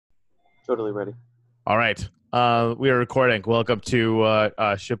Totally ready. All right. We are recording. Welcome to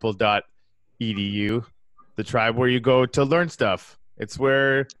Shipple.edu, the tribe where you go to learn stuff. It's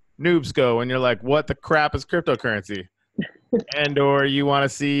where noobs go and you're like, what the crap is cryptocurrency? And or you want to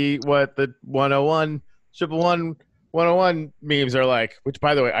see what the 101, Shipple 101 memes are like, which,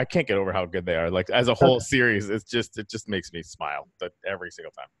 by the way, I can't get over how good they are. Like, as a whole series, it just makes me smile every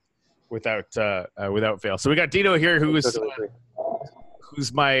single time without fail. So we got Dino here, who's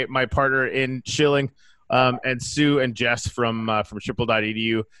my partner in shilling, and Sue and Jess from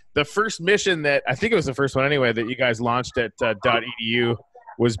Shipple.edu. The first mission that I think it was the first one anyway that you guys launched at .edu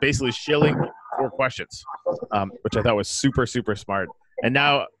was basically shilling 4 questions, which I thought was super smart. And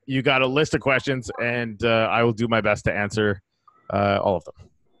now you got a list of questions, and I will do my best to answer all of them.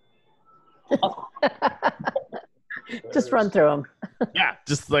 Just run through them. Yeah,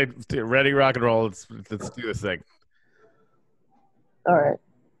 just like ready, rock and roll. Let's do this thing. All right.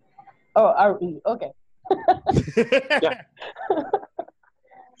 Oh, okay. Yeah.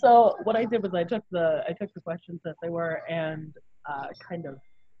 So what I did was I took the questions that they were and kind of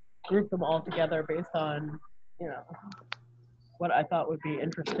grouped them all together based on what I thought would be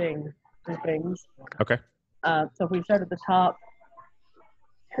interesting things. Okay. So if we start at the top,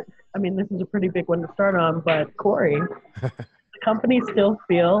 I mean, this is a pretty big one to start on, but Corey, the company still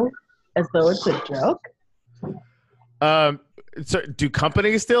feel as though it's a joke? So do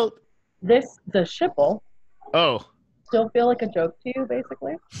companies still? The Shipple. Oh. Still feel like a joke to you,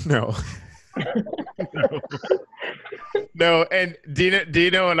 basically? No. No, and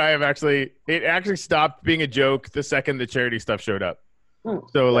Dino and I have it actually stopped being a joke the second the charity stuff showed up.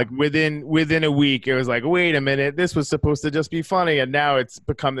 So like within a week, it was like, wait a minute, this was supposed to just be funny, and now it's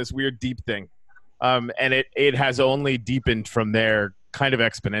become this weird deep thing. And it has only deepened from there kind of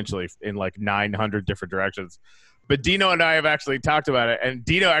exponentially in like 900 different directions. But Dino and I have actually talked about it, and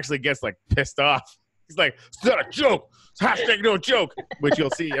Dino actually gets like pissed off. He's like, it's not a joke. It's hashtag no joke, which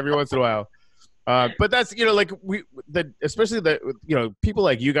you'll see every once in a while. But that's, like especially people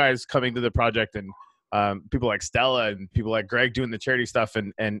like you guys coming to the project, and people like Stella and people like Greg doing the charity stuff,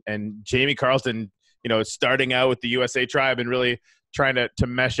 and Jamie Carlton, starting out with the USA tribe and really trying to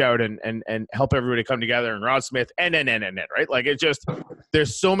mesh out and help everybody come together, and Rod Smith and right? Like, it just,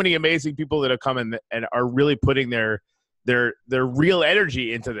 there's so many amazing people that have come in and are really putting their real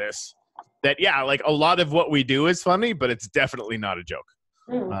energy into this, that like a lot of what we do is funny, but it's definitely not a joke.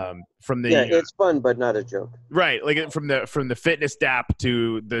 It's fun but not a joke, right? Like from the fitness DApp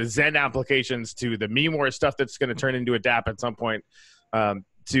to the Zen applications to the meme war stuff that's going to turn into a DApp at some point,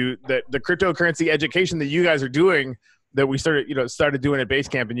 to the cryptocurrency education that you guys are doing, that we started doing at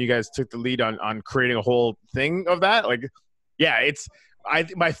Basecamp, and you guys took the lead on creating a whole thing of that. Like,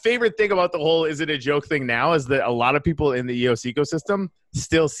 my favorite thing about the whole is it a joke thing now is that a lot of people in the EOS ecosystem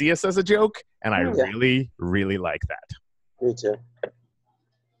still see us as a joke, and I really like that. Me too.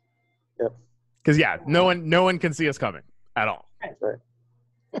 Yep. Because no one can see us coming at all. Right.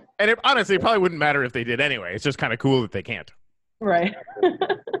 And honestly, it probably wouldn't matter if they did anyway. It's just kind of cool that they can't. Right.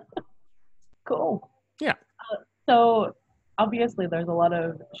 Cool. Yeah. So obviously there's a lot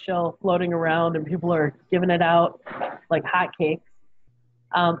of shill floating around and people are giving it out like hotcakes.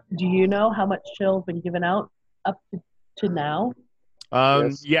 Do you know how much shill's been given out up to now?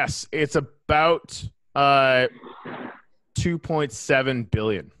 Yes, it's about 2.7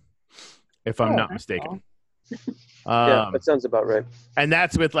 billion, if I'm not mistaken. That sounds about right. And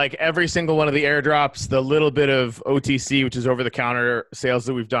that's with like every single one of the airdrops, the little bit of OTC, which is over-the-counter sales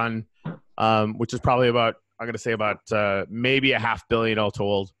that we've done, which is probably about, I'm going to say about maybe $500 million all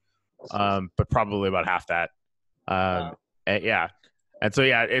told, but probably about half that. And so,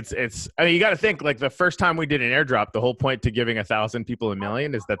 it's I mean, you got to think, like, the first time we did an airdrop, the whole point to giving 1,000 people $1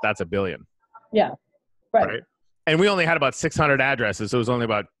 million is that's $1 billion. Yeah. Right. And we only had about 600 addresses, so it was only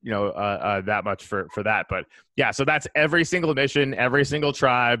about, that much for that. But so that's every single mission, every single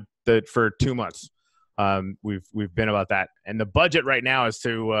tribe that for 2 months. We've been about that. And the budget right now is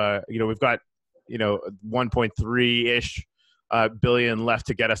to, we've got, 1.3-ish billion left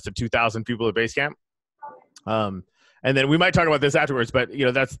to get us to 2,000 people at Basecamp. And then we might talk about this afterwards, but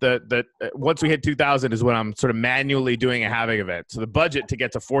that's the once we hit 2,000 is when I'm sort of manually doing a halving event. So the budget to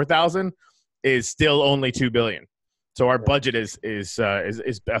get to 4,000 is still only 2 billion. So our budget is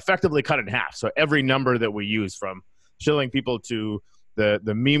effectively cut in half. So every number that we use, from shilling people to the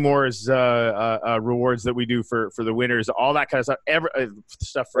meme wars rewards that we do for the winners, all that kind of stuff,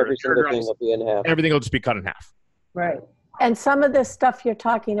 every single thing will be in half. Everything will just be cut in half. Right. And some of this stuff you're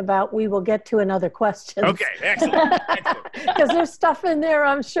talking about, we will get to in other questions. Okay, excellent. Because there's stuff in there,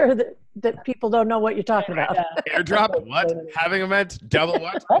 I'm sure, that that people don't know what you're talking about. Airdrop? What? Having event? Double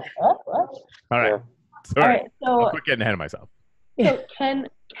what? What? All right. Yeah. Sorry. All right, so I'll quit getting ahead of myself. So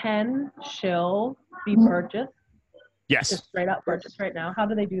can shill be purchased? Yes. Just straight up purchased right now. How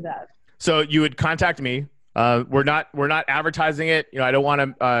do they do that? So you would contact me. We're not advertising it. I don't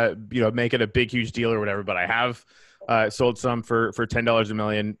want to make it a big huge deal or whatever. But I have sold some for $10 a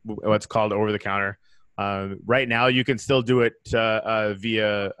million. What's called over the counter. Right now, you can still do it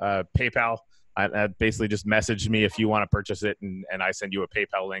via PayPal. Basically, just message me if you want to purchase it, and I send you a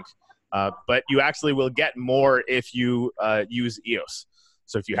PayPal link. But you actually will get more if you use EOS.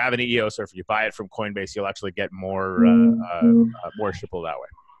 So if you have any EOS or if you buy it from Coinbase, you'll actually get more Shipple that way.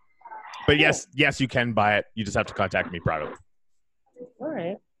 But yes, you can buy it. You just have to contact me privately. All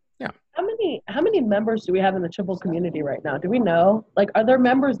right. Yeah. How many members do we have in the Shipple community right now? Do we know? Like, are there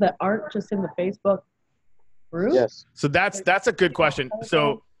members that aren't just in the Facebook group? Yes. So that's a good question.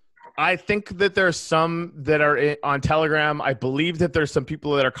 So I think that there's some that are on Telegram. I believe that there's some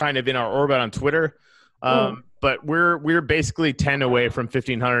people that are kind of in our orbit on Twitter. But we're basically 10 away from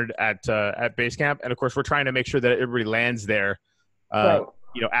 1,500 at Basecamp, and of course we're trying to make sure that everybody lands there, Right.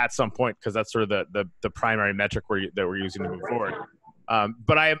 At some point, because that's sort of the primary metric that we're using to move forward.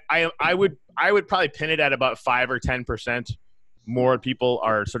 But I would probably pin it at about 5 or 10% more people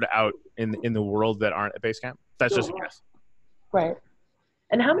are sort of out in the world that aren't at Basecamp. That's just a guess. Right.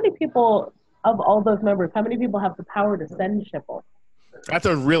 And how many people of all those members? How many people have the power to send Shipple? That's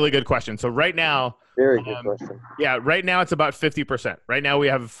a really good question. So right now, very good question. Yeah, right now it's about 50%. Right now we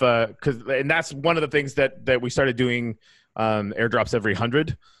have and that's one of the things that we started doing airdrops every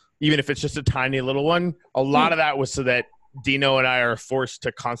 100, even if it's just a tiny little one. A lot of that was so that Dino and I are forced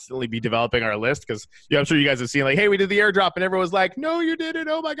to constantly be developing our list because I'm sure you guys have seen like, hey, we did the airdrop, and everyone was like, no, you didn't.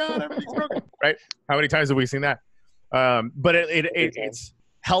 Oh my God, everything's broken. Right? How many times have we seen that? But it's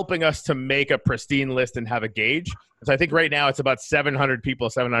helping us to make a pristine list and have a gauge. So I think right now it's about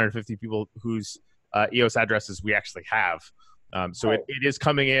 750 people whose EOS addresses we actually have. So it is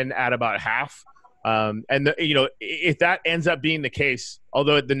coming in at about half. If that ends up being the case,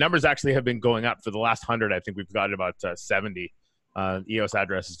 although the numbers actually have been going up for the last 100, I think we've got about 70 EOS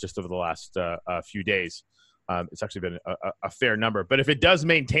addresses just over the last few days. It's actually been a fair number. But if it does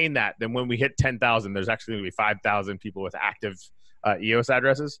maintain that, then when we hit 10,000, there's actually going to be 5,000 people with active EOS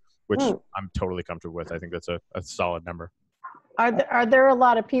addresses, which I'm totally comfortable with. I think that's a solid number. Are there a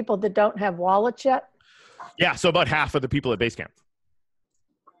lot of people that don't have wallets yet? Yeah, so about half of the people at Basecamp.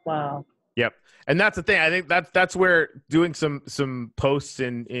 Wow. Yep. And that's the thing. I think that's where doing some posts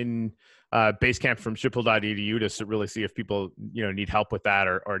in Basecamp from Shipple.edu to really see if people need help with that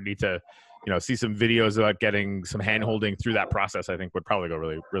or need to see some videos about getting some hand holding through that process, I think would probably go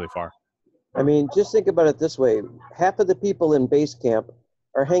really, really far. I mean, just think about it this way. Half of the people in Basecamp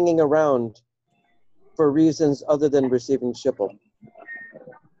are hanging around for reasons other than receiving Shipple.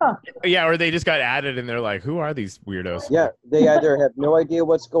 Huh. Yeah, or they just got added and they're like, who are these weirdos? Yeah, they either have no idea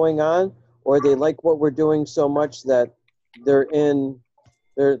what's going on or they like what we're doing so much that they're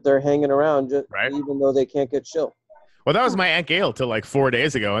hanging around just, right, even though they can't get Shill. Well, that was my Aunt Gail till like 4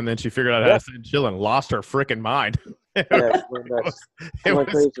 days ago, and then she figured out how to send Shill and lost her freaking mind. It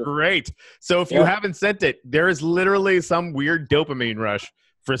was great. So if you haven't sent it, there is literally some weird dopamine rush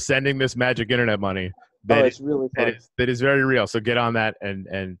for sending this magic internet money. It's really fun. That is very real. So get on that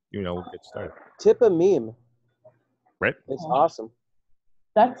and we'll get started. Tip a meme. Right. It's awesome.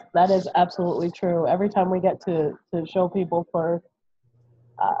 That is absolutely true. Every time we get to show people for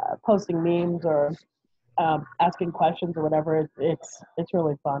posting memes or asking questions or whatever, it's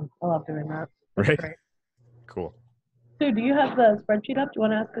really fun. I love doing that. Right. Great. Cool. Sue, do you have the spreadsheet up? Do you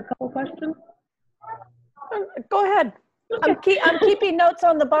want to ask a couple questions? Go ahead. Okay. I'm keeping notes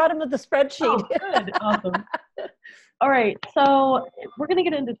on the bottom of the spreadsheet. Oh, good. Awesome. All right. So we're going to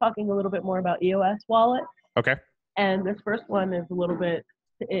get into talking a little bit more about EOS Wallet. Okay. And this first one is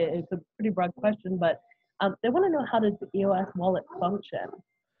it's a pretty broad question, but they want to know, how does the EOS Wallet function?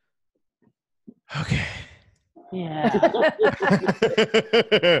 Okay. Yeah.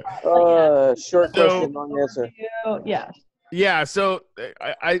 Short question, long answer. Yeah. Yeah. So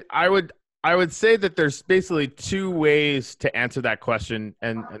I would say that there's basically two ways to answer that question,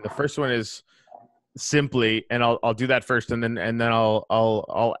 and the first one is simply, and I'll do that first, and then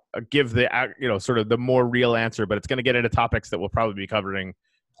I'll give the sort of the more real answer, but it's going to get into topics that we'll probably be covering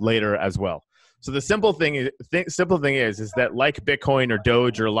later as well. So the simple thing is that like Bitcoin or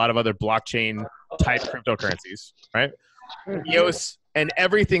Doge or a lot of other blockchain type cryptocurrencies, right? EOS and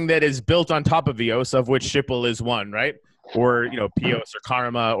everything that is built on top of EOS, of which Shipple is one, right? Or POS or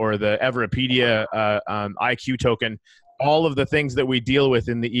Karma or the Everipedia IQ token, all of the things that we deal with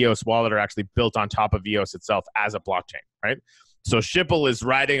in the EOS wallet are actually built on top of EOS itself as a blockchain, right? So Shipple is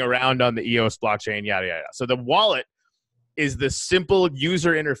riding around on the EOS blockchain, yada, yada. So the wallet is the simple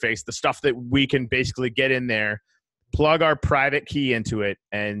user interface, the stuff that we can basically get in there, plug our private key into it,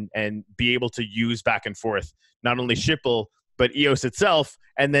 and be able to use back and forth, not only Shipple, but EOS itself,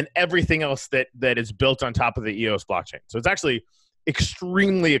 and then everything else that is built on top of the EOS blockchain. So it's actually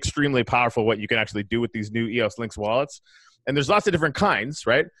extremely, extremely powerful what you can actually do with these new EOS Lynx wallets. And there's lots of different kinds,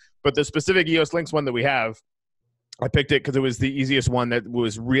 right? But the specific EOS Lynx one that we have, I picked it because it was the easiest one that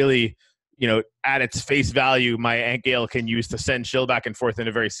was really, at its face value, my Ant Gale can use to send SHILed back and forth in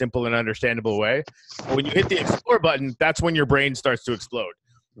a very simple and understandable way. But when you hit the explore button, that's when your brain starts to explode,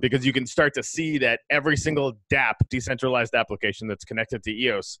 because you can start to see that every single DApp, decentralized application that's connected to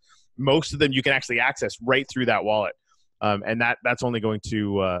EOS, most of them you can actually access right through that wallet. And that's only going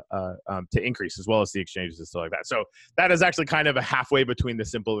to increase, as well as the exchanges and stuff like that. So that is actually kind of a halfway between the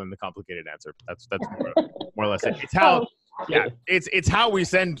simple and the complicated answer. That's more or less it. It's how, it's how we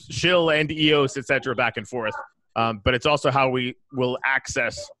send SHIL and EOS, etc., back and forth. But it's also how we will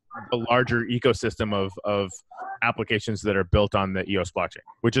access the larger ecosystem of applications that are built on the EOS blockchain,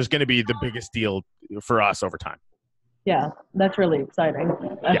 which is going to be the biggest deal for us over time. Yeah, that's really exciting.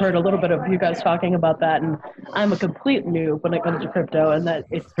 I've heard a little bit of you guys talking about that, and I'm a complete noob when it comes to crypto, and that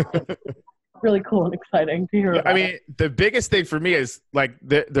it's really cool and exciting to hear about. I mean, the biggest thing for me is like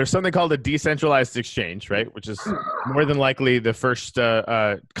there's something called a decentralized exchange, right? Which is more than likely the first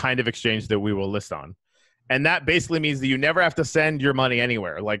kind of exchange that we will list on. And that basically means that you never have to send your money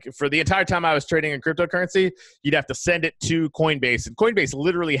anywhere. Like for the entire time I was trading in cryptocurrency, you'd have to send it to Coinbase. And Coinbase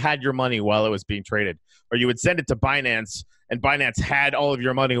literally had your money while it was being traded. Or you would send it to Binance, and Binance had all of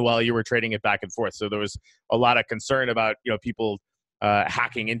your money while you were trading it back and forth. So there was a lot of concern about people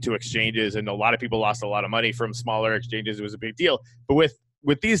hacking into exchanges, and a lot of people lost a lot of money from smaller exchanges. It was a big deal. But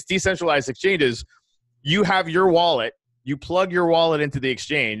with these decentralized exchanges, you have your wallet. You plug your wallet into the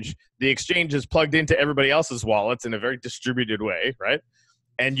exchange is plugged into everybody else's wallets in a very distributed way, right?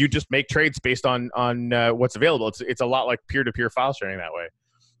 And you just make trades based on what's available. It's a lot like peer-to-peer file sharing that way.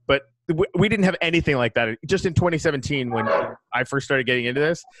 But we didn't have anything like that. Just in 2017, when I first started getting into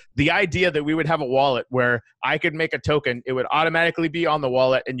this, the idea that we would have a wallet where I could make a token, it would automatically be on the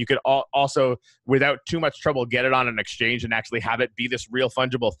wallet, and you could also, without too much trouble, get it on an exchange and actually have it be this real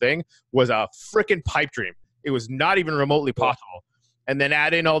fungible thing was a freaking pipe dream. It was not even remotely possible. And then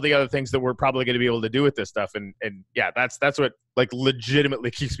add in all the other things that we're probably going to be able to do with this stuff. And yeah, that's what like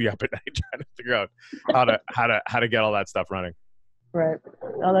legitimately keeps me up at night, trying to figure out how to get all that stuff running. Right.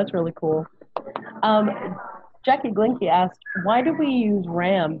 Oh, that's really cool. Jackie Glinky asked, why do we use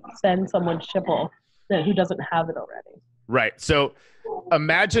RAM to send someone Shipple who doesn't have it already? Right. So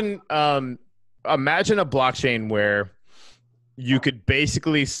imagine a blockchain where you could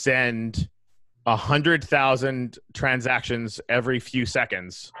basically send 100,000 transactions every few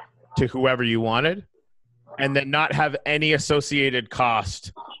seconds to whoever you wanted, and then not have any associated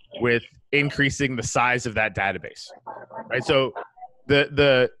cost with increasing the size of that database, right? So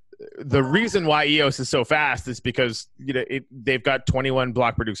the reason why EOS is so fast is because they've got 21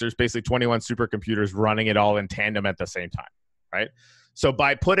 block producers, basically 21 supercomputers running it all in tandem at the same time, right? So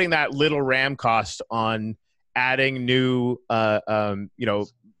by putting that little RAM cost on adding new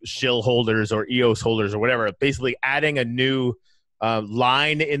SHIL holders or EOS holders or whatever, basically adding a new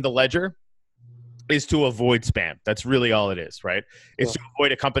line in the ledger is to avoid spam. That's really all it is, right? It's to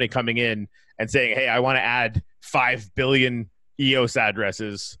avoid a company coming in and saying, hey, I want to add 5 billion EOS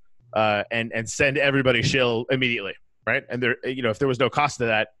addresses and send everybody SHIL immediately, right? And there, if there was no cost to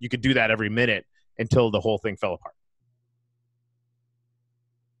that, you could do that every minute until the whole thing fell apart.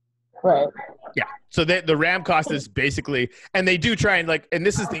 Right. Yeah. So the RAM cost is basically, and they do try and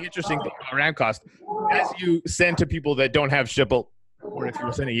this is the interesting thing about RAM cost, as you send to people that don't have Shipple, or if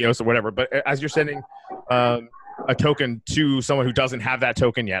you're sending EOS or whatever, but as you're sending a token to someone who doesn't have that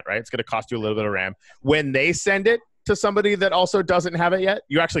token yet, right? It's going to cost you a little bit of RAM. When they send it to somebody that also doesn't have it yet,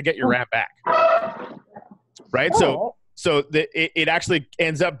 you actually get your RAM back, right? Oh. So it actually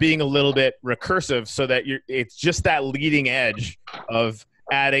ends up being a little bit recursive, so that it's just that leading edge of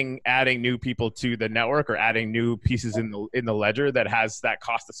adding new people to the network, or adding new pieces in the ledger that has that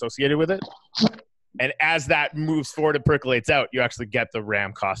cost associated with it. And as that moves forward and percolates out, you actually get the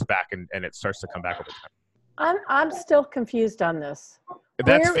RAM cost back, and it starts to come back over time. I'm still confused on this. If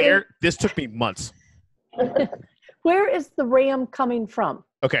that's fair, this took me months. Where is the RAM coming from?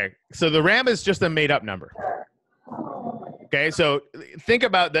 Okay, so the RAM is just a made-up number. Okay, so think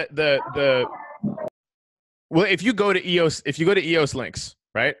about well, if you go to EOS Lynx,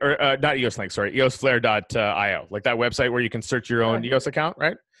 right? Or not EOS Link, sorry, eosflare.io, like that website where you can search your own EOS account,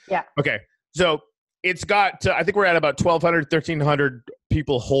 right? Yeah. Okay. So it's got, I think we're at about 1,200, 1,300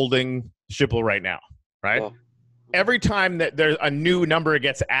 people holding Shipple right now, right? Yeah. Every time that there's a new number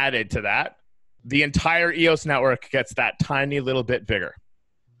gets added to that, the entire EOS network gets that tiny little bit bigger.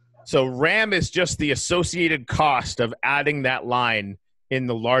 So RAM is just the associated cost of adding that line in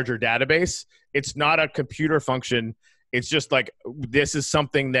the larger database. It's not a computer function. It's just like, this is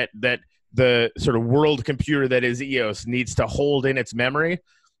something that the sort of world computer that is EOS needs to hold in its memory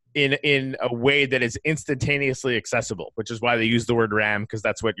in a way that is instantaneously accessible, which is why they use the word RAM, because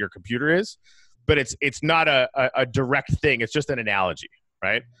that's what your computer is. But it's not a direct thing. It's just an analogy,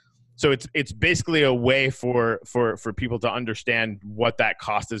 right? So it's basically a way for people to understand what that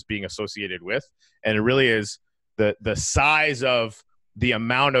cost is being associated with, and it really is the size of the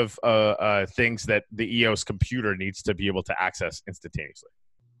amount of things that the EOS computer needs to be able to access instantaneously.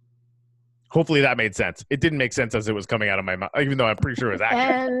 Hopefully that made sense. It didn't make sense as it was coming out of my mouth, even though I'm pretty sure it was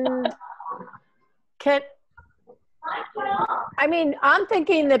accurate. And I'm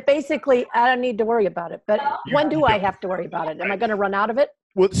thinking that basically I don't need to worry about it, but when do I have to worry about it? Am I going to run out of it?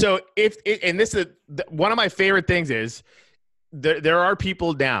 Well, so and this is one of my favorite things is there are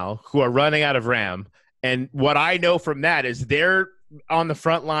people now who are running out of RAM, and what I know from that is they're on the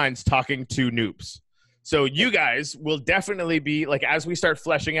front lines talking to noobs. So you guys will definitely be, like, as we start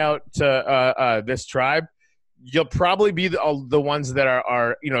fleshing out to this tribe, you'll probably be the ones that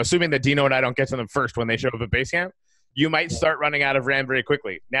are assuming that Dino and I don't get to them first when they show up at base camp, you might start running out of RAM very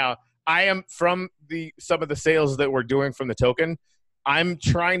quickly. Now, I am from some of the sales that we're doing from the token, I'm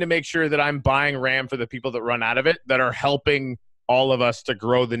trying to make sure that I'm buying RAM for the people that run out of it, that are helping all of us to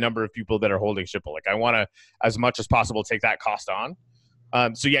grow the number of people that are holding Shipple. Like, I want to, as much as possible, take that cost on.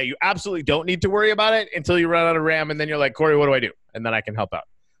 So yeah, you absolutely don't need to worry about it until you run out of RAM, and then you're like, Corey, what do I do? And then I can help out.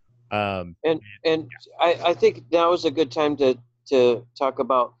 I think now is a good time to talk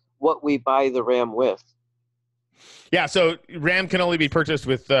about what we buy the RAM with. Yeah, so RAM can only be purchased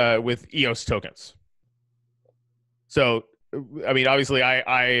with EOS tokens. So, I mean, obviously,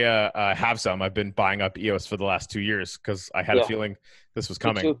 I have some. I've been buying up EOS for the last 2 years because I had a feeling this was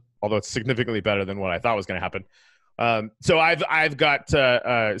coming. Although it's significantly better than what I thought was going to happen. So I've got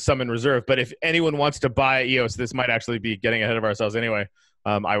some in reserve. But if anyone wants to buy EOS, this might actually be getting ahead of ourselves anyway.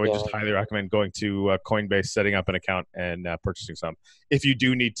 I would just highly recommend going to Coinbase, setting up an account, and purchasing some. If you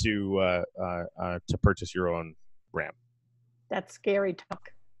do need to purchase your own RAM. That's scary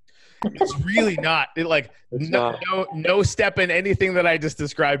talk. It's really not. No step in anything that I just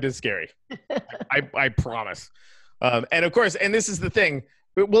described is scary. I promise. And of course, and this is the thing.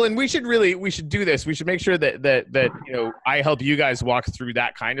 Well, and we should do this. We should make sure that I help you guys walk through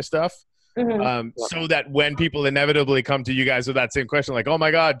that kind of stuff. Mm-hmm. So that when people inevitably come to you guys with that same question, like, oh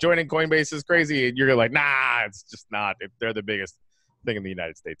my God, joining Coinbase is crazy, and you're like, nah, it's just not. If they're the biggest thing in the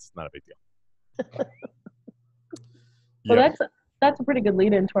United States, it's not a big deal. Well, that's a pretty good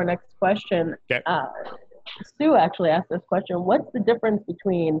lead into our next question. Okay. Stu actually asked this question. What's the difference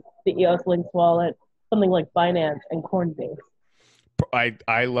between the EOS Lynx wallet, something like Binance, and Coinbase?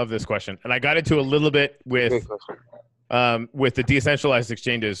 I love this question. And I got into a little bit with the decentralized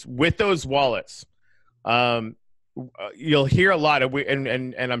exchanges. With those wallets, you'll hear a lot of,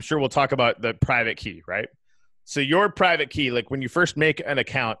 and I'm sure we'll talk about the private key, right? So your private key, like when you first make an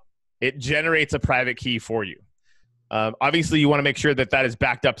account, it generates a private key for you. Obviously, you want to make sure that is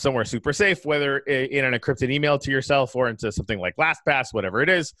backed up somewhere super safe, whether in an encrypted email to yourself or into something like LastPass, whatever it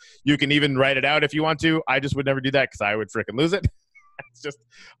is. You can even write it out if you want to. I just would never do that because I would freaking lose it. It's just,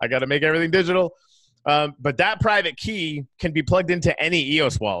 I got to make everything digital. But that private key can be plugged into any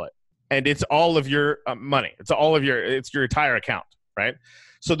EOS wallet, and it's all of your money. It's your entire account, right?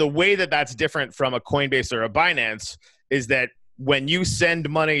 So the way that's different from a Coinbase or a Binance is that when you send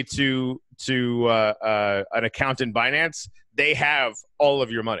money to an account in Binance, they have all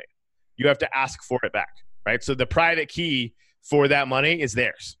of your money. You have to ask for it back, right? So the private key for that money is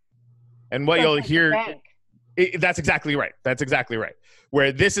theirs. And what you'll hear, that's exactly right. That's exactly right.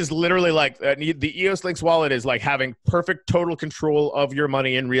 Where this is literally like the EOS Lynx wallet is like having perfect total control of your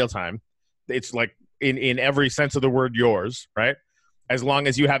money in real time. It's like in every sense of the word yours, right? As long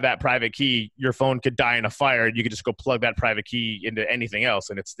as you have that private key, your phone could die in a fire and you could just go plug that private key into anything else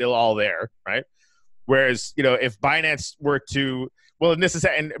and it's still all there, right? Whereas, if Binance were to, and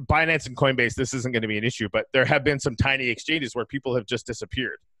Binance and Coinbase, this isn't going to be an issue, but there have been some tiny exchanges where people have just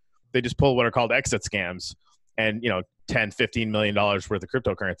disappeared. They just pull what are called exit scams, and, $10, $15 million worth of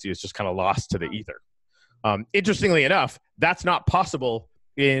cryptocurrency is just kind of lost to the ether. Interestingly enough, that's not possible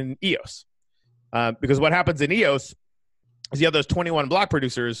in EOS. Because what happens in EOS is you have those 21 block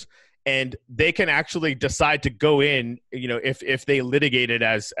producers, and they can actually decide to go in, if they litigate it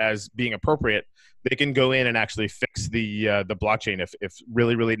as being appropriate, they can go in and actually fix the blockchain if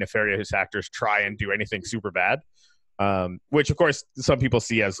really, really nefarious actors try and do anything super bad. Which of course some people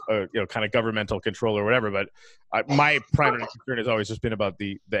see as kind of governmental control or whatever, but my primary concern has always just been about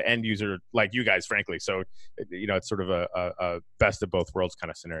the end user, like you guys, frankly. So it's sort of a best of both worlds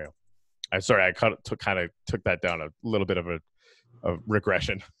kind of scenario. I'm sorry, I kind of took that down a little bit of a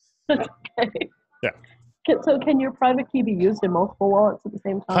regression. Okay. Yeah. So can your private key be used in multiple wallets at the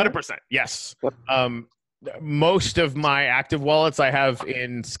same time? 100%. Yes. Most of my active wallets I have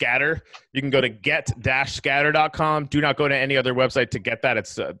in Scatter. You can go to get-scatter.com. Do not go to any other website to get that.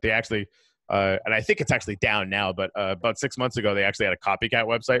 It's they actually, and I think it's actually down now, but about 6 months ago, they actually had a copycat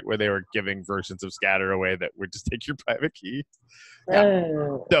website where they were giving versions of Scatter away that would just take your private key. Yeah.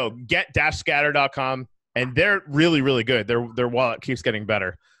 Oh. So get-scatter.com, and they're really, really good. Their wallet keeps getting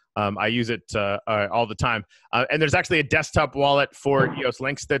better. I use it all the time. And there's actually a desktop wallet for EOS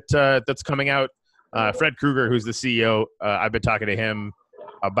Links that's coming out. Fred Kruger, who's the CEO, I've been talking to him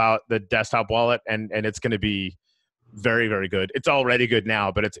about the desktop wallet, and it's going to be very, very good. It's already good now,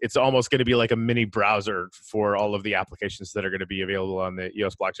 but it's almost going to be like a mini browser for all of the applications that are going to be available on the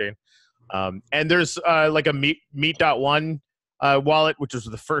EOS blockchain. And there's like a Meet.one wallet, which was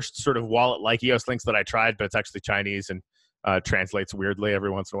the first sort of wallet like EOS Links that I tried, but it's actually Chinese and translates weirdly every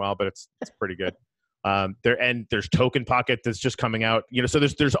once in a while, but it's pretty good. There's Token Pocket that's just coming out. So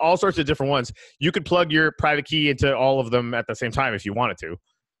there's all sorts of different ones. You could plug your private key into all of them at the same time if you wanted to,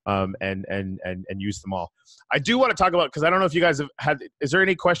 and use them all. I do want to talk about, because I don't know if you guys have had. Is there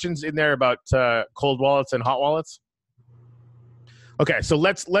any questions in there about cold wallets and hot wallets? Okay, so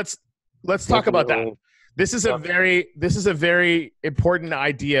let's talk about that. This is a very important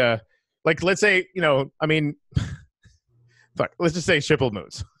idea. Like, let's say, fuck, let's just say Shipple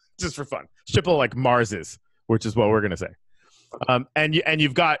moves, just for fun. Shipple like Mars is, which is what we're gonna say. And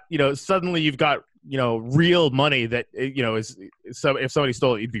you've got, suddenly you've got, real money that, so if somebody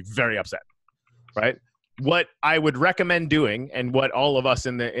stole it, you'd be very upset, right? What I would recommend doing, and what all of us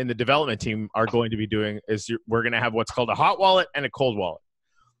in the development team are going to be doing, is we're gonna have what's called a hot wallet and a cold wallet.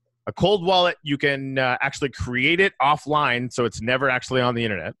 A cold wallet, you can actually create it offline, so it's never actually on the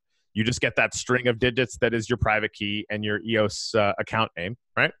internet. You just get that string of digits that is your private key and your EOS account name,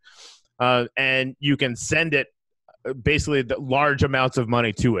 right? And you can send it basically the large amounts of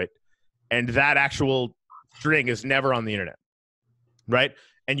money to it, and that actual string is never on the internet, right?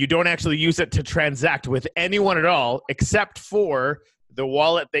 And you don't actually use it to transact with anyone at all, except for the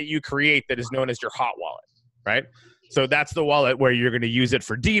wallet that you create that is known as your hot wallet, right? So that's the wallet where you're going to use it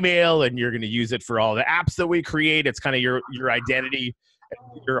for Dmail, and you're going to use it for all the apps that we create. It's kind of your identity,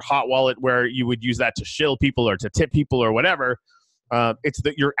 your hot wallet, where you would use that to shill people or to tip people or whatever. It's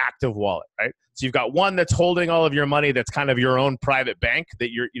your active wallet, right? So you've got one that's holding all of your money, that's kind of your own private bank,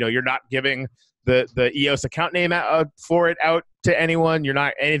 that you're not giving the EOS account name for it out to anyone. You're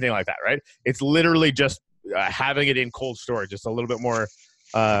not anything like that, right? It's literally just having it in cold storage, just a little bit more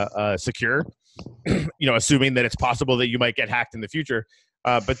secure. Assuming that it's possible that you might get hacked in the future.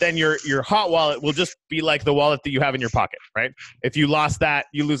 But then your hot wallet will just be like the wallet that you have in your pocket, right? If you lost that,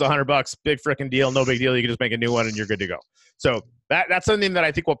 you lose $100, big freaking deal, no big deal. You can just make a new one and you're good to go. So that's something that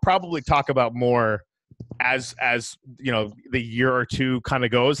I think we'll probably talk about more as the year or two kind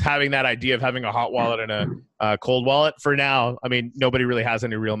of goes, having that idea of having a hot wallet and a cold wallet. For now, I mean, nobody really has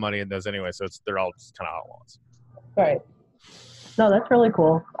any real money in those anyway, so they're all just kind of hot wallets. Right. No, that's really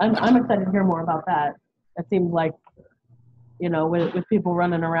cool. I'm excited to hear more about that. It seems like, with people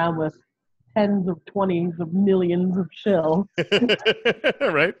running around with tens of 20s of millions of shill,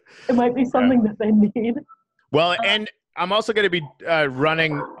 right? It might be something that they need. Well, and I'm also going to be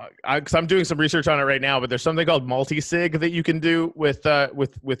running, because I'm doing some research on it right now, but there's something called multi-sig that you can do with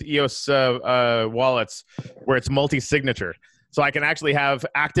EOS wallets, where it's multi-signature. So I can actually have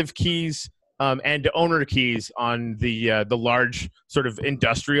active keys and owner keys on the large sort of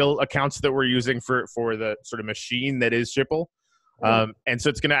industrial accounts that we're using for the sort of machine that is Shipple. And so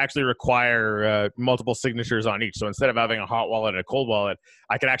it's going to actually require multiple signatures on each. So instead of having a hot wallet and a cold wallet,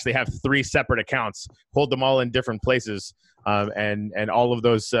 I could actually have 3 separate accounts, hold them all in different places, and all of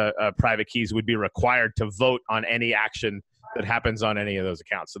those private keys would be required to vote on any action that happens on any of those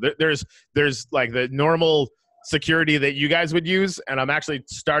accounts. So there's like the normal security that you guys would use, and I'm actually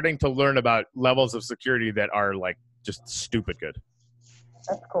starting to learn about levels of security that are like just stupid good.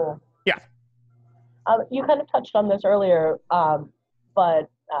 That's cool. Yeah. You kind of touched on this earlier, but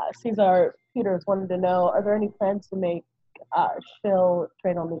Cesar Peters wanted to know, are there any plans to make SHILed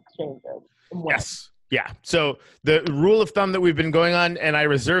trade on the exchanges? Yeah. So the rule of thumb that we've been going on, and I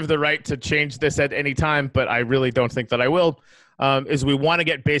reserve the right to change this at any time, but I really don't think that I will, is we want to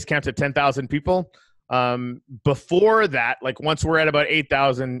get Basecamp to 10,000 people. Before that, like once we're at about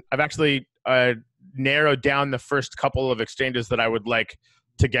 8,000, I've actually narrowed down the first couple of exchanges that I would like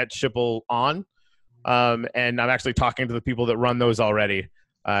to get Shipple on. And I'm actually talking to the people that run those already.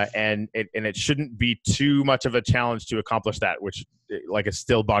 And it shouldn't be too much of a challenge to accomplish that, which it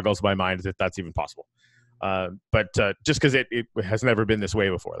still boggles my mind that that's even possible. But just because it has never been this way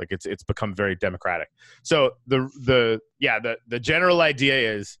before, like it's become very democratic. So the general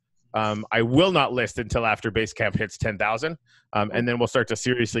idea is I will not list until after Basecamp hits 10,000, and then we'll start to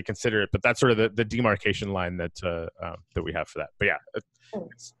seriously consider it. But that's sort of the demarcation line that we have for that. But yeah,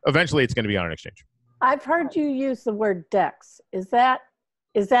 eventually it's going to be on an exchange. I've heard you use the word DEX. Is that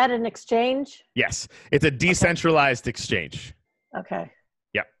an exchange? Yes, it's a decentralized exchange. Okay.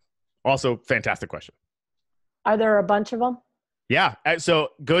 Yep. Also, fantastic question. Are there a bunch of them? Yeah. So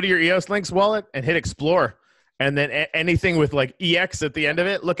go to your EOS Links wallet and hit Explore. And then anything with like EX at the end of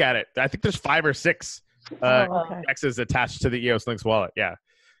it, look at it. I think there's 5 or 6 EXs attached to the EOS Links wallet. Yeah.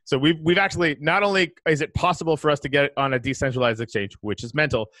 So we've actually, not only is it possible for us to get it on a decentralized exchange, which is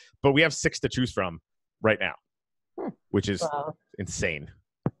mental, but we have 6 to choose from right now, which is insane.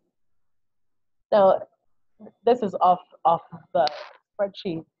 So this is off the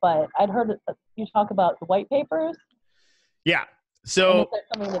spreadsheet, but I'd heard you talk about the white papers. Yeah. So and is that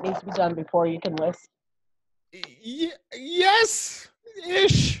something that needs to be done before you can list?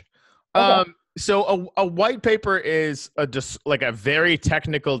 Yes-ish. Okay. So a white paper is just like a very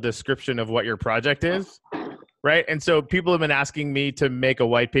technical description of what your project is, right? And so people have been asking me to make a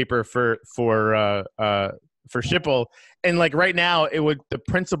white paper for Shipple, and like right now, the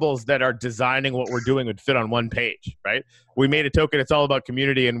principles that are designing what we're doing would fit on one page, right? We made a token; it's all about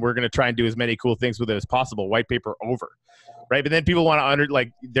community, and we're going to try and do as many cool things with it as possible. White paper over, right? But then people want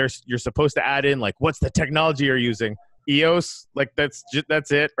to you're supposed to add in like, what's the technology you're using? EOS, like that's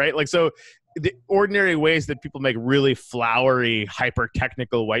it, right? Like so. The ordinary ways that people make really flowery, hyper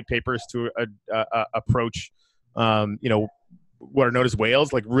technical white papers to approach, what are known as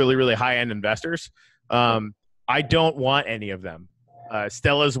whales, like really, really high end investors. I don't want any of them.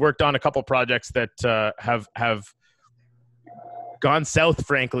 Stella's worked on a couple projects that have gone south,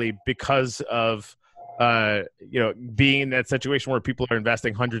 frankly, because of being in that situation where people are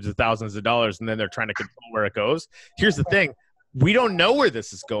investing hundreds of thousands of dollars and then they're trying to control where it goes. Here's the thing. We don't know where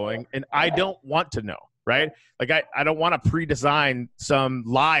this is going, and I don't want to know, right? Like, I don't want to pre-design some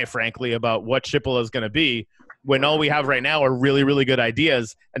lie, frankly, about what Shipple is going to be when all we have right now are really, really good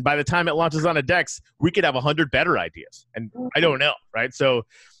ideas. And by the time it launches on a DEX, we could have 100 better ideas. And I don't know, right? So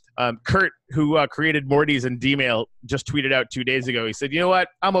Kurt, who created Morty's and Dmail, just tweeted out 2 days ago. He said, you know what?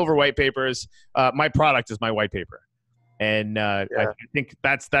 I'm over white papers. My product is my white paper. And I think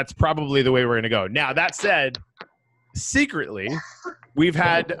that's probably the way we're going to go. Now, that said, secretly, we've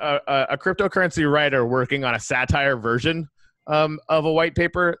had a cryptocurrency writer working on a satire version of a white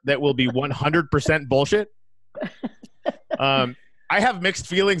paper that will be 100% bullshit. I have mixed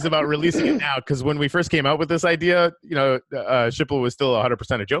feelings about releasing it now because when we first came out with this idea, Shipple was still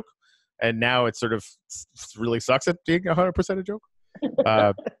 100% a joke, and now it sort of really sucks at being 100% a joke.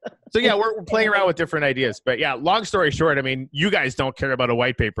 So yeah, we're playing around with different ideas, but yeah, long story short, I mean, you guys don't care about a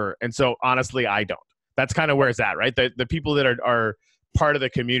white paper, and so honestly, I don't. That's kind of where it's at, right? The people that are part of the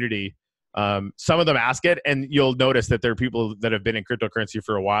community, some of them ask it, and you'll notice that there are people that have been in cryptocurrency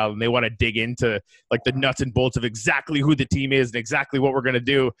for a while, and they want to dig into like the nuts and bolts of exactly who the team is and exactly what we're going to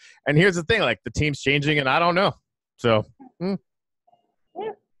do. And here's the thing, like the team's changing, and I don't know. So, Yeah,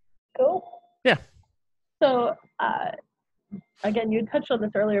 cool. Yeah. So, again, you touched on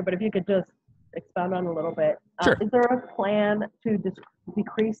this earlier, but if you could just expound on a little bit. Sure. Is there a plan to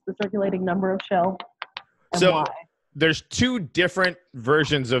decrease the circulating number of shell? And why? There's 2 different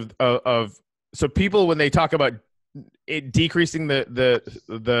versions of so people, when they talk about it decreasing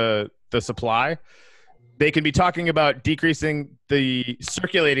the supply, they can be talking about decreasing the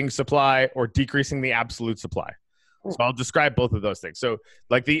circulating supply or decreasing the absolute supply. So I'll describe both of those things. So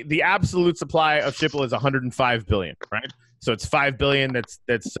like the absolute supply of Shipple is 105 billion, right? So it's 5 billion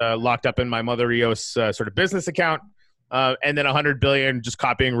that's locked up in my Mother EOS sort of business account. And then 100 billion just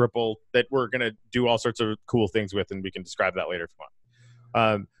copying Ripple that we're going to do all sorts of cool things with, and we can describe that later if you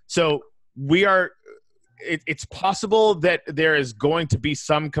want. So we are, it's possible that there is going to be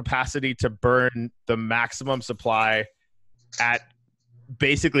some capacity to burn the maximum supply at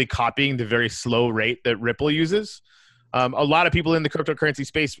basically copying the very slow rate that Ripple uses. A lot of people in the cryptocurrency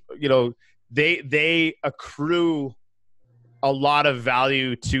space, they accrue a lot of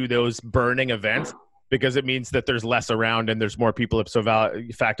value to those burning events because it means that there's less around and there's more people. So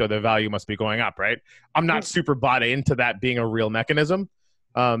facto, the value must be going up, right? I'm not super bought into that being a real mechanism,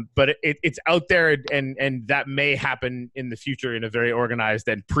 but it's out there, and that may happen in the future in a very organized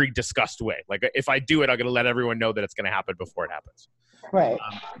and pre-discussed way. Like if I do it, I'm going to let everyone know that it's going to happen before it happens. Right.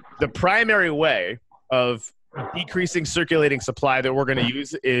 The primary way of decreasing circulating supply that we're going to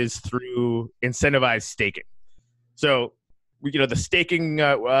use is through incentivized staking. So, the staking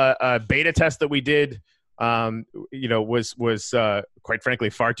beta test that we did, was quite frankly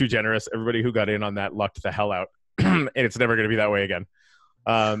far too generous. Everybody who got in on that lucked the hell out, and it's never going to be that way again.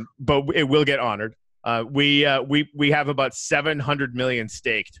 But it will get honored. We have about 700 million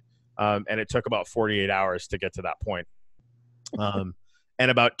staked, and it took about 48 hours to get to that point.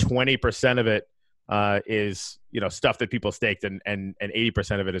 And about 20% of it is stuff that people staked, and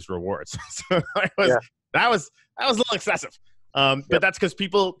 80% of it is rewards. So that was a little excessive. But that's because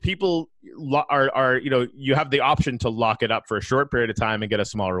people are you have the option to lock it up for a short period of time and get a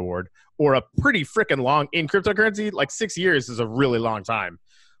small reward, or a pretty freaking long in cryptocurrency. Like 6 years is a really long time,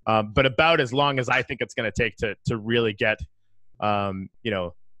 but about as long as I think it's going to take to really get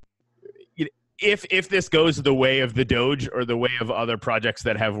if this goes the way of the Doge or the way of other projects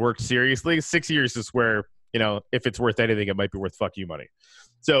that have worked seriously, 6 years is where, if it's worth anything, it might be worth fuck you money.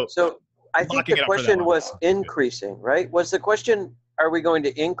 So I think the question was increasing, right? Was the question, are we going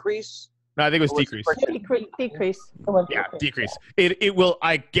to increase? No, I think it was decrease. Decrease. Yeah, decrease. It will,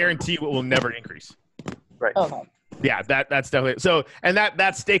 I guarantee you it will never increase. Right. Okay. Yeah, that's definitely so. And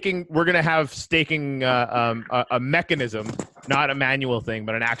that staking, we're gonna have staking a mechanism, not a manual thing,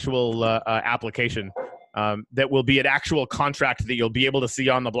 but an actual application that will be an actual contract that you'll be able to see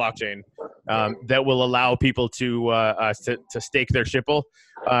on the blockchain that will allow people to stake their Shipple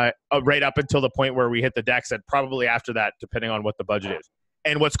right up until the point where we hit the DEX, and probably after that, depending on what the budget is.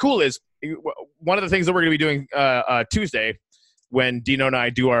 And what's cool is one of the things that we're gonna be doing Tuesday, when Dino and I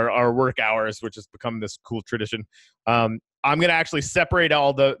do our work hours, which has become this cool tradition, I'm going to actually separate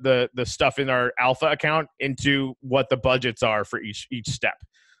all the stuff in our alpha account into what the budgets are for each step.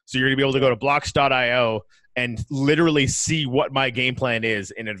 So you're going to be able to go to blocks.io and literally see what my game plan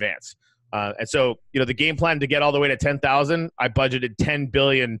is in advance. And so, the game plan to get all the way to 10,000, I budgeted 10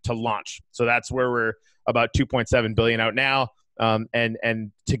 billion to launch. So that's where we're about 2.7 billion out now.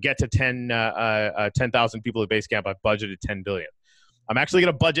 And to get to 10,000 people at Basecamp, I've budgeted 10 billion. I'm actually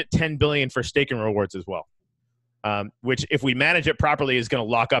going to budget 10 billion for staking rewards as well, which, if we manage it properly, is going to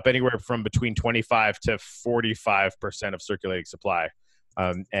lock up anywhere from between 25 to 45% of circulating supply,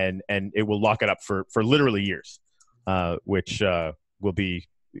 and it will lock it up for literally years, which will be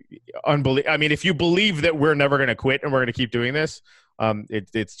unbelievable. I mean, if you believe that we're never going to quit and we're going to keep doing this,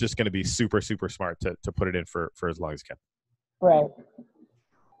 it's just going to be super, super smart to put it in for as long as you can. Right.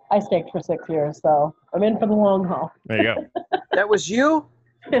 I staked for 6 years, so I'm in for the long haul. There you go. That was you?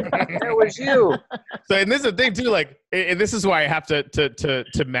 That was you. So, and this is the thing too, like, and this is why I have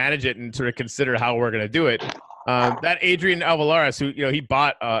to manage it and sort of consider how we're going to do it. That Adrian Alvarez, who, he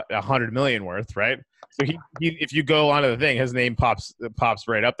bought 100 million worth, right? So he if you go onto the thing, his name pops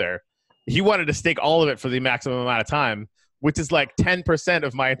right up there. He wanted to stake all of it for the maximum amount of time, which is like 10%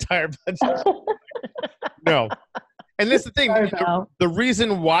 of my entire budget. No. And this is the thing, the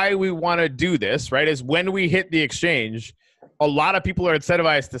reason why we want to do this, right, is when we hit the exchange, a lot of people are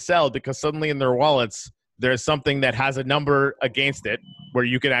incentivized to sell because suddenly in their wallets, there's something that has a number against it where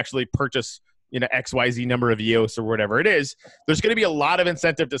you can actually purchase, XYZ number of EOS or whatever it is. There's going to be a lot of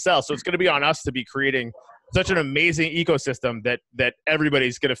incentive to sell. So it's going to be on us to be creating such an amazing ecosystem that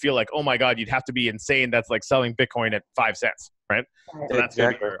everybody's going to feel like, oh my God, you'd have to be insane. That's like selling Bitcoin at 5 cents, right? So that's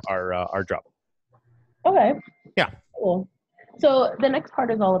going to be our job. Okay. Yeah. Cool. So the next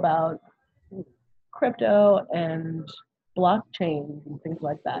part is all about crypto and blockchain and things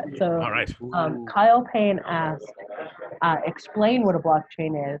like that. So All right. Kyle Payne asked, explain what a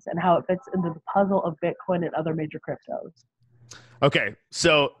blockchain is and how it fits into the puzzle of Bitcoin and other major cryptos. Okay.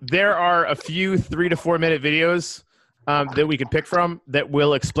 So there are a few 3 to 4 minute videos that we can pick from that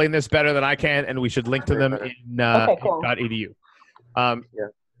will explain this better than I can, and we should link to them in .edu.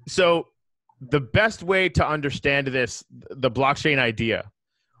 So the best way to understand this, the blockchain idea,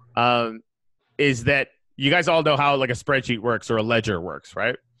 is that you guys all know how like a spreadsheet works or a ledger works,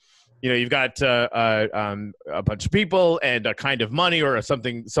 right? You've got a bunch of people and a kind of money or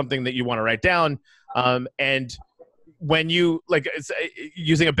something that you want to write down. And when you, like,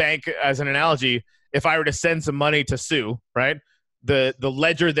 using a bank as an analogy, if I were to send some money to Sue, right, the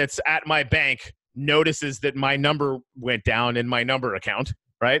ledger that's at my bank notices that my number went down in my number account,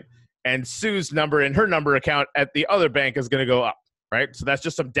 right? And Sue's number in her number account at the other bank is going to go up, right? So that's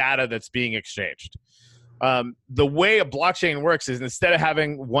just some data that's being exchanged. The way a blockchain works is instead of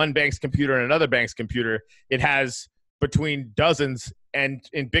having one bank's computer and another bank's computer, it has between dozens and,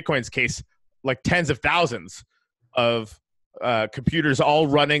 in Bitcoin's case, like tens of thousands of computers all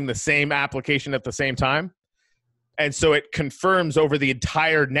running the same application at the same time. And so it confirms over the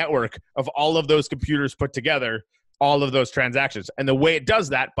entire network of all of those computers put together all of those transactions. And the way it does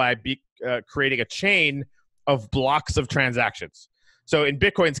that by creating a chain of blocks of transactions. So in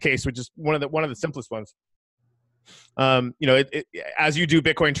Bitcoin's case, which is one of the simplest ones, as you do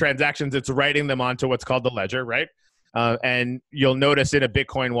Bitcoin transactions, it's writing them onto what's called the ledger, right? And you'll notice in a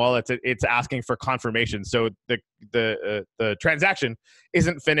Bitcoin wallet, it's asking for confirmation. So the transaction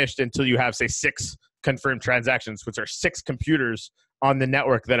isn't finished until you have, say, 6 confirmed transactions, which are 6 computers on the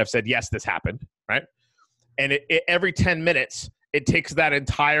network that have said, yes, this happened, right? And every 10 minutes, it takes that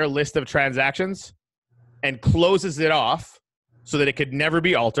entire list of transactions and closes it off so that it could never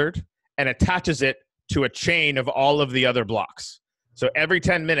be altered and attaches it to a chain of all of the other blocks. So every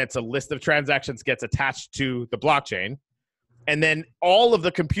 10 minutes, a list of transactions gets attached to the blockchain. And then all of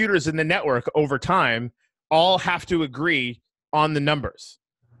the computers in the network over time all have to agree on the numbers.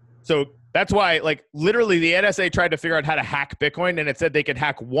 So that's why, like, literally the NSA tried to figure out how to hack Bitcoin, and it said they could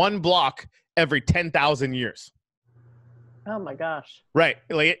hack one block every 10,000 years. Oh my gosh. Right.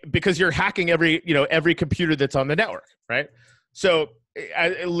 Like, because you're hacking every computer that's on the network, right? So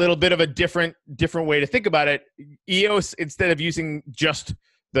a little bit of a different way to think about it. EOS, instead of using just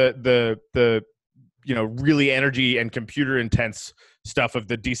the really energy and computer intense stuff of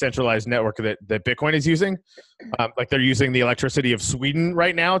the decentralized network that Bitcoin is using, like they're using the electricity of Sweden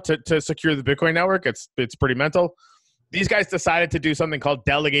right now to secure the Bitcoin network. It's pretty mental. These guys decided to do something called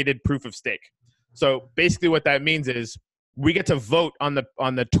delegated proof of stake. So basically what that means is we get to vote on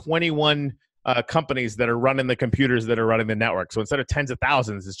the 21 companies that are running the computers that are running the network. So instead of tens of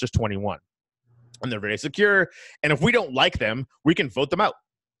thousands, it's just 21. And they're very secure. And if we don't like them, we can vote them out,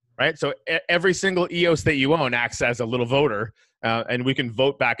 right? So every single EOS that you own acts as a little voter, and we can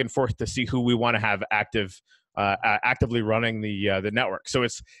vote back and forth to see who we want to have actively running the network. So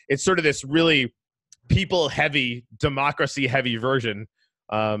it's sort of this really people-heavy, democracy-heavy version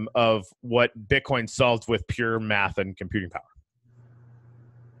of what Bitcoin solved with pure math and computing power.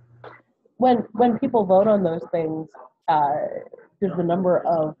 When people vote on those things, does the number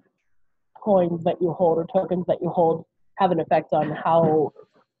of coins that you hold or tokens that you hold have an effect on how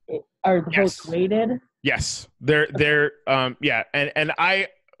are the votes weighted? Yes, they're yeah, and I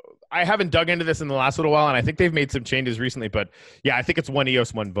haven't dug into this in the last little while, and I think they've made some changes recently, but yeah, I think it's one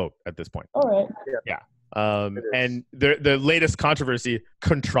EOS, one vote at this point. All right. Yeah. And the latest controversy, is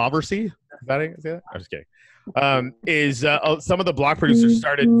that it? I'm just kidding. Is some of the block producers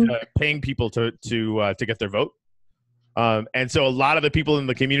started paying people to get their vote. And so a lot of the people in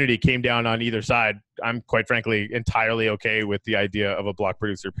the community came down on either side. I'm quite frankly entirely okay with the idea of a block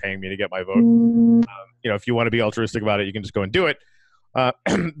producer paying me to get my vote. If you want to be altruistic about it, you can just go and do it. But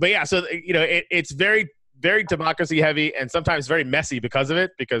yeah, so it's very, very democracy heavy and sometimes very messy because of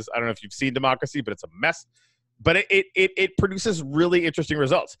it. Because I don't know if you've seen democracy, but it's a mess. But it produces really interesting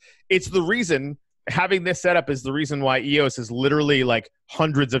results. It's the reason having this setup is the reason why EOS is literally like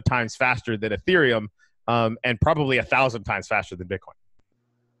hundreds of times faster than Ethereum. And probably 1,000 times faster than Bitcoin.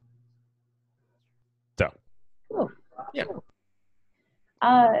 So, yeah.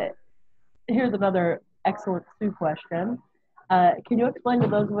 Here's another excellent Sue question. Can you explain to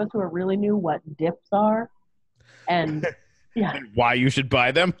those of us who are really new what dips are? And yeah, and why you should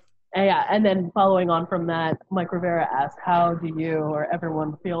buy them? Yeah, and then following on from that, Mike Rivera asked, how do you or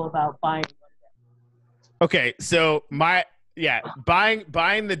everyone feel about buying? Okay, so buying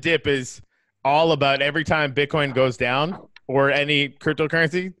the dip is all about every time Bitcoin goes down or any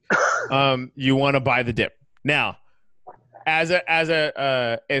cryptocurrency, you want to buy the dip. Now,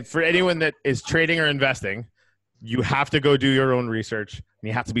 for anyone that is trading or investing, you have to go do your own research and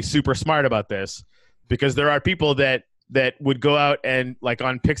you have to be super smart about this because there are people that would go out and, like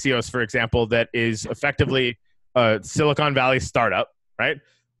on Pixios, for example, that is effectively a Silicon Valley startup, right?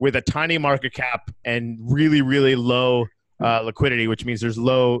 With a tiny market cap and really, really low liquidity, which means there's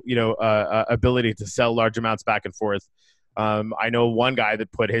low, ability to sell large amounts back and forth. I know one guy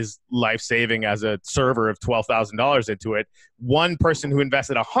that put his life saving as a server of $12,000 into it. One person who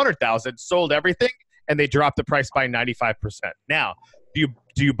invested $100,000 sold everything, and they dropped the price by 95%. Now, do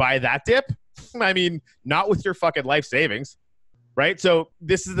you buy that dip? I mean, not with your fucking life savings, right? So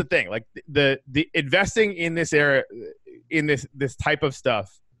this is the thing. Like the investing in this era, in this type of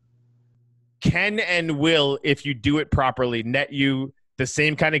stuff, can and will, if you do it properly, net you the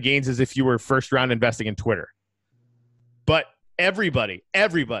same kind of gains as if you were first round investing in Twitter. But everybody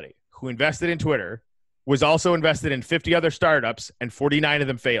who invested in Twitter was also invested in 50 other startups, and 49 of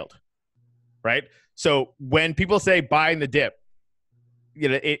them failed, right? So when people say buying the dip, you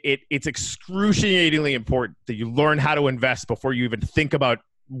know, it's excruciatingly important that you learn how to invest before you even think about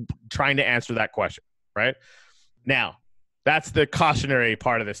trying to answer that question, right? Now, that's the cautionary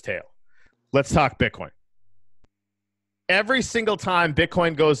part of this tale. Let's talk Bitcoin. Every single time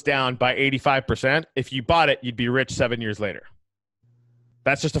Bitcoin goes down by 85%, if you bought it, you'd be rich 7 years later.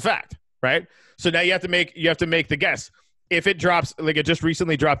 That's just a fact, right? So now you have to make the guess. If it drops, like it just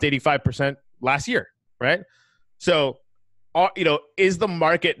recently dropped 85% last year, right? So, you know, is the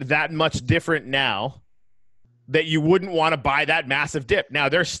market that much different now that you wouldn't want to buy that massive dip? Now,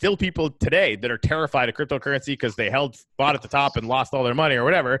 there's still people today that are terrified of cryptocurrency because they bought at the top and lost all their money or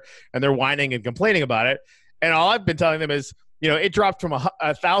whatever, and they're whining and complaining about it. And all I've been telling them is, you know, it dropped from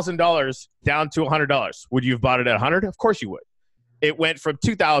 $1,000 down to $100. Would you have bought it at 100? Of course you would. It went from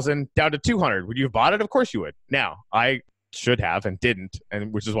 2,000 down to 200. Would you have bought it? Of course you would. Now, I should have and didn't,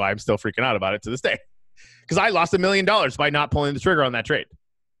 and which is why I'm still freaking out about it to this day. Because I lost $1 million by not pulling the trigger on that trade.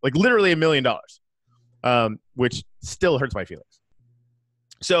 Like literally $1 million, which still hurts my feelings.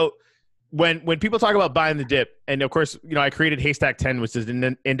 So when people talk about buying the dip, and of course, you know, I created Haystack 10, which is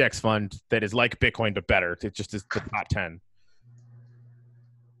an index fund that is like Bitcoin, but better. It just is the top 10.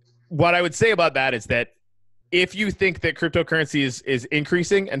 What I would say about that is that if you think that cryptocurrency is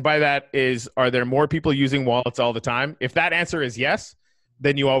increasing, and by that is, are there more people using wallets all the time? If that answer is yes,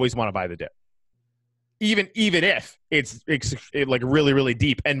 then you always want to buy the dip. Even if it's like really, really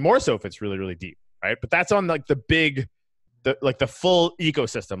deep, and more so if it's really, really deep, right? But that's on like the full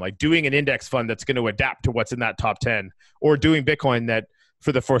ecosystem, like doing an index fund that's going to adapt to what's in that top 10, or doing Bitcoin that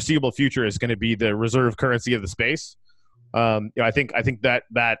for the foreseeable future is going to be the reserve currency of the space. You know, I think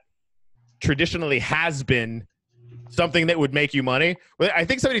that traditionally has been something that would make you money. I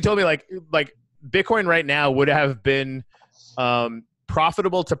think somebody told me like Bitcoin right now would have been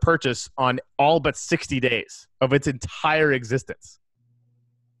profitable to purchase on all but 60 days of its entire existence.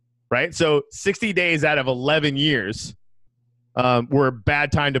 Right? So 60 days out of 11 years were a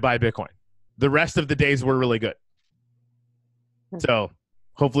bad time to buy Bitcoin. The rest of the days were really good. So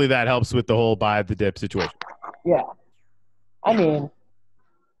hopefully that helps with the whole buy the dip situation. Yeah. I mean,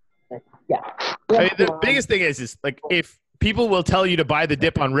 yeah. I mean, the biggest thing is like if people will tell you to buy the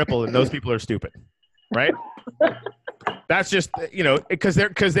dip on Ripple, and those people are stupid, right? That's just, you know, because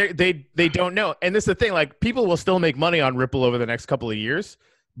they don't know. And this is the thing, like people will still make money on Ripple over the next couple of years,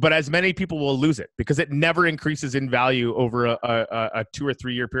 but as many people will lose it because it never increases in value over a 2 or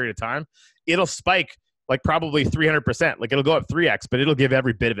 3 year period of time. It'll spike like probably 300%. Like it'll go up 3x, but it'll give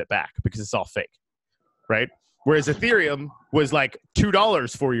every bit of it back because it's all fake, right? Whereas Ethereum was like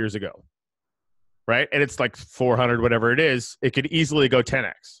 $2 4 years ago, right? And it's like 400, whatever it is. It could easily go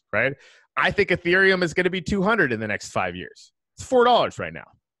 10x, right? I think Ethereum is going to be 200 in the next 5 years. It's $4 right now,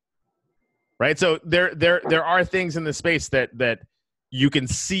 right? So there are things in the space that you can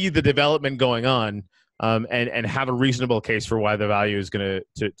see the development going on, and have a reasonable case for why the value is going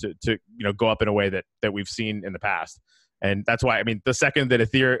to you know go up in a way that we've seen in the past. And that's why, I mean, the second that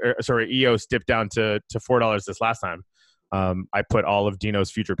EOS dipped down to $4 this last time, I put all of Dino's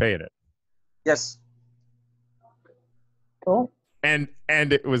future pay in it. Yes. Cool. And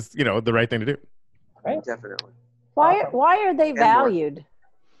it was, you know, the right thing to do. Right. Definitely. Why are they valued?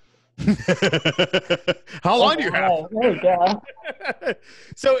 How long do you have? There you go.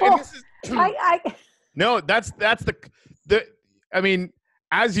 So Well, this is I that's the I mean,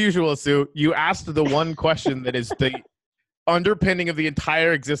 as usual, Sue, you asked the one question that is the underpinning of the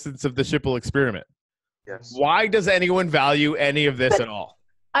entire existence of the Shipple experiment. Yes. Why does anyone value any of this at all?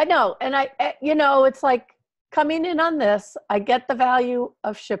 I know, and you know, it's like coming in on this. I get the value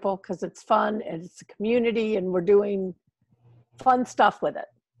of Shipple because it's fun and it's a community, and we're doing fun stuff with it.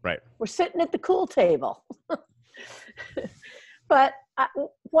 Right. We're sitting at the cool table. But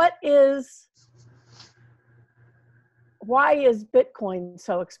why is Bitcoin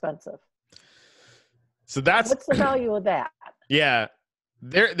so expensive? So what's the value of that? Yeah,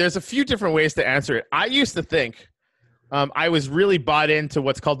 there's a few different ways to answer it. I used to think I was really bought into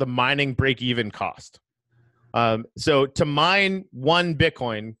what's called the mining break-even cost. So to mine one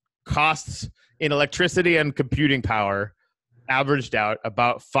Bitcoin costs in electricity and computing power averaged out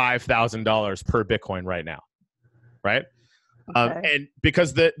about $5,000 per Bitcoin right now, right? Okay. And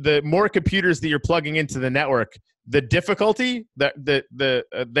because the more computers that you're plugging into the network, the difficulty that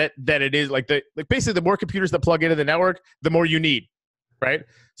it is, like basically the more computers that plug into the network, the more you need, right?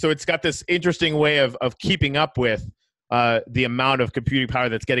 So it's got this interesting way of keeping up with the amount of computing power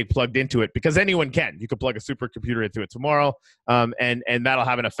that's getting plugged into it, because anyone can. You could plug a supercomputer into it tomorrow, and that'll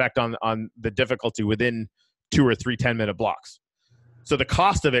have an effect on the difficulty within 2 or 3 10-minute blocks. So the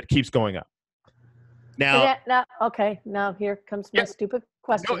cost of it keeps going up. Now, now here comes my stupid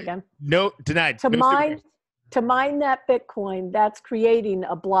question again. No, denied. To mine that Bitcoin, that's creating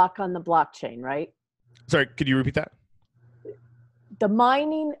a block on the blockchain, right? Sorry, could you repeat that? The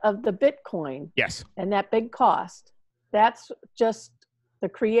mining of the Bitcoin, yes, and that big cost, that's just the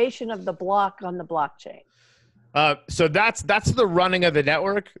creation of the block on the blockchain. So that's the running of the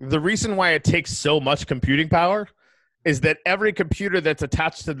network. The reason why it takes so much computing power is that every computer that's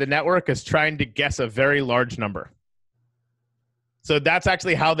attached to the network is trying to guess a very large number. So that's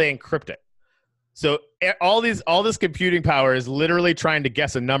actually how they encrypt it. So all this computing power is literally trying to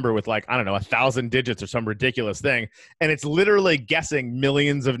guess a number with, like, I don't know, 1,000 digits or some ridiculous thing. And it's literally guessing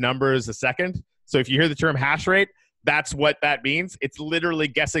millions of numbers a second. So if you hear the term hash rate, that's what that means. It's literally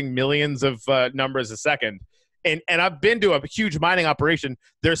guessing millions of numbers a second. And I've been to a huge mining operation.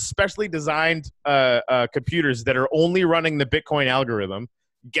 There's specially designed computers that are only running the Bitcoin algorithm,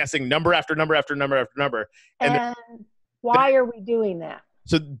 guessing number after number after number after number. And why are we doing that?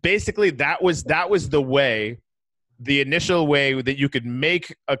 So basically, that was the initial way that you could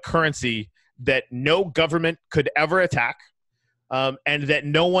make a currency that no government could ever attack, and that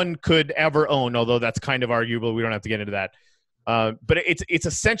no one could ever own. Although that's kind of arguable. We don't have to get into that. But it's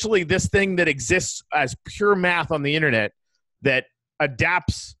essentially this thing that exists as pure math on the internet that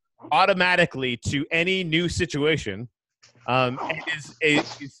adapts automatically to any new situation, and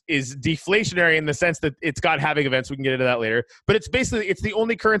is deflationary in the sense that it's got halving events. We can get into that later. But it's the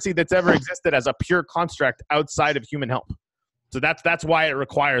only currency that's ever existed as a pure construct outside of human help. So that's why it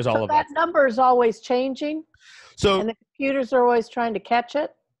requires all of that. That number is always changing. So and the computers are always trying to catch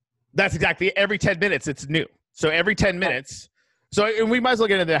it. That's exactly every 10 minutes it's new. So every 10 minutes. So and we might as well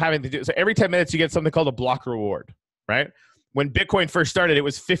get into having to do. So every 10 minutes you get something called a block reward, right? When Bitcoin first started, it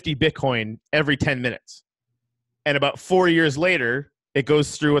was 50 Bitcoin every 10 minutes. And about 4 years later, it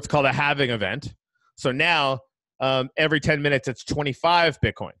goes through what's called a halving event. So now every 10 minutes, it's 25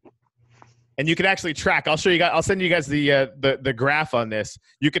 Bitcoin. And you can actually track. I'll show you guys. I'll send you guys the graph on this.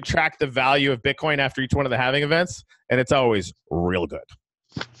 You can track the value of Bitcoin after each one of the halving events, and it's always real good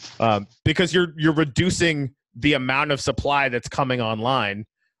because you're reducing the amount of supply that's coming online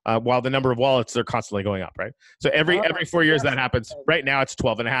while the number of wallets are constantly going up, right? So every 4 years that happens. Right now it's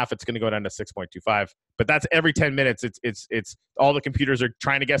 12.5. It's going to go down to 6.25. But that's every 10 minutes. It's all the computers are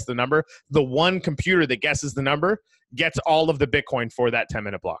trying to guess the number. The one computer that guesses the number gets all of the Bitcoin for that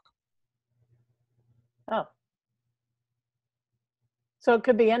 10-minute block. Oh. So it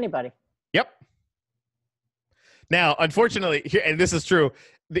could be anybody. Yep. Now, unfortunately, and this is true,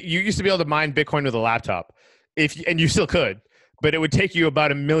 you used to be able to mine Bitcoin with a laptop, and you still could, but it would take you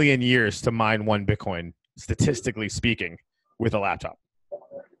about 1 million years to mine one Bitcoin, statistically speaking, with a laptop.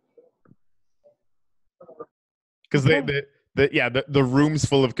 Because the rooms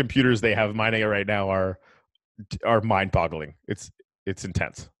full of computers they have mining it right now are mind-boggling. It's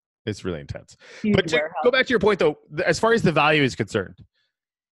intense. It's really intense. Huge But to warehouse. go back to your point, though, as far as the value is concerned,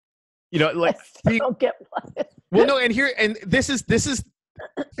 like I don't get one. well, no, and this is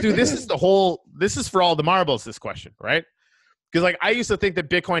for all the marbles. This question, right? Because like I used to think that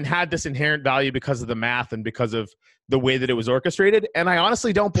Bitcoin had this inherent value because of the math and because of the way that it was orchestrated, and I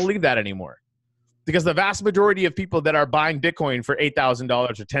honestly don't believe that anymore. Because the vast majority of people that are buying Bitcoin for $8,000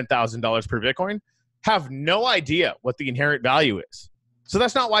 or $10,000 per Bitcoin have no idea what the inherent value is. So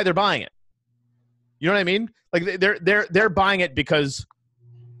that's not why they're buying it. You know what I mean? Like they're buying it because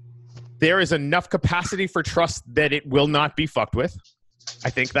there is enough capacity for trust that it will not be fucked with. I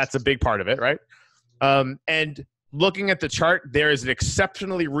think that's a big part of it, right? And looking at the chart, there is an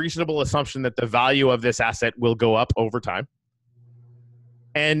exceptionally reasonable assumption that the value of this asset will go up over time.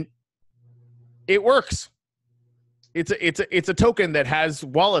 And it works. It's a token that has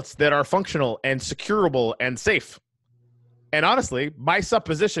wallets that are functional and securable and safe. And honestly, my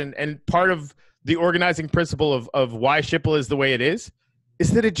supposition and part of the organizing principle of why Shipple is the way it is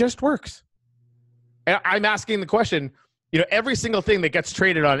that it just works. And I'm asking the question, every single thing that gets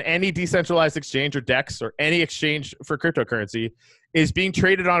traded on any decentralized exchange or DEX or any exchange for cryptocurrency is being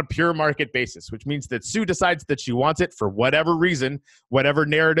traded on a pure market basis, which means that Sue decides that she wants it for whatever reason, whatever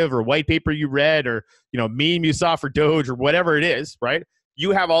narrative or white paper you read or, meme you saw for Doge or whatever it is, right?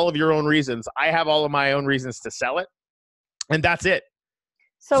 You have all of your own reasons. I have all of my own reasons to sell it. And that's it.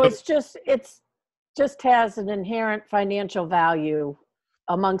 So it's just has an inherent financial value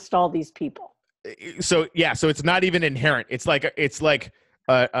amongst all these people. So it's not even inherent. It's like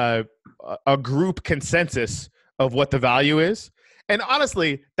a group consensus of what the value is. And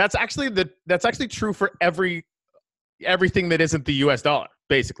honestly, that's actually true for everything that isn't the US dollar,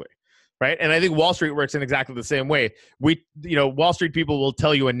 basically. Right. And I think Wall Street works in exactly the same way. Wall Street people will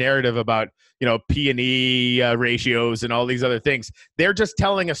tell you a narrative about, P&E ratios and all these other things. They're just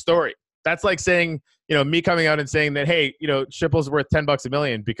telling a story. That's like saying, me coming out and saying that, hey, Shipple's worth $10 a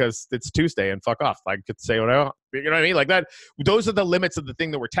million because it's Tuesday and fuck off. I could say what I want. You know what I mean? Like that. Those are the limits of the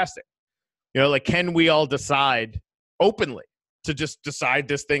thing that we're testing. Can we all decide openly to just decide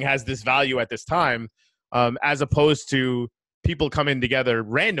this thing has this value at this time, as opposed to people coming together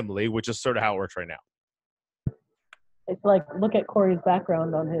randomly, which is sort of how it works right now. It's like, look at Corey's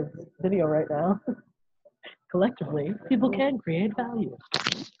background on his video right now. Collectively, people can create value.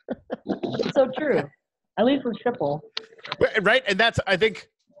 It's so true. At least with Shipple. Right. And that's, I think,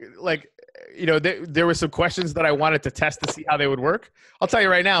 there were some questions that I wanted to test to see how they would work. I'll tell you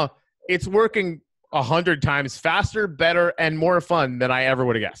right now, it's working 100 times faster, better, and more fun than I ever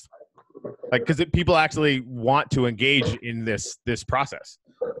would have guessed. Because people actually want to engage in this process,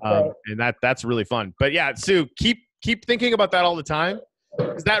 and that's really fun. But yeah, Sue, keep thinking about that all the time,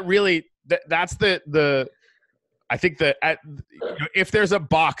 because that really that's the I think that if there's a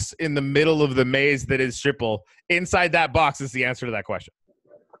box in the middle of the maze that is Shipple, inside that box is the answer to that question.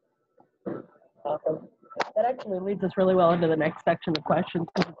 Awesome. That actually leads us really well into the next section of questions,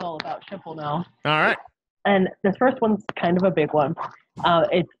 because it's all about Shipple now. All right. And this first one's kind of a big one.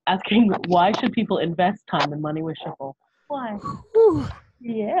 It's asking, why should people invest time and money with Shipple? Why? Whew.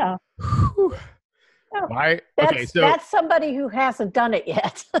 Yeah. Whew. Why? That's somebody who hasn't done it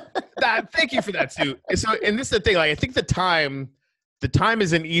yet. Thank you for that, Sue. So, and this is the thing. I think the time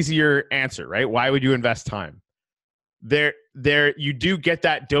is an easier answer, right? Why would you invest time? There, you do get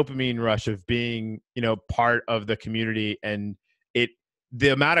that dopamine rush of being, part of the community, and the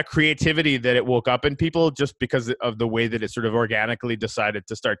amount of creativity that it woke up in people just because of the way that it sort of organically decided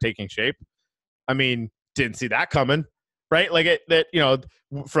to start taking shape. I mean, didn't see that coming, right? Like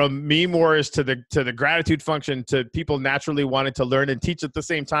from meme wars to the gratitude function to people naturally wanting to learn and teach at the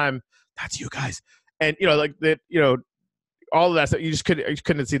same time. That's you guys. And, all of that stuff, you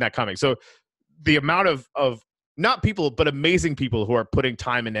couldn't have seen that coming. So the amount of not people, but amazing people who are putting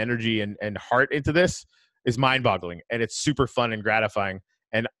time and energy and heart into this is mind-boggling, and it's super fun and gratifying.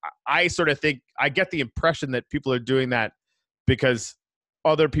 And I sort of think I get the impression that people are doing that because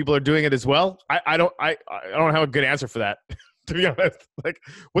other people are doing it as well. I don't have a good answer for that, to be honest. Like,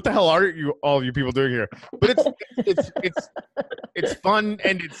 what the hell are all of you people doing here? But it's fun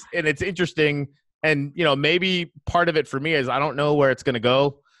and it's interesting. And maybe part of it for me is I don't know where it's going to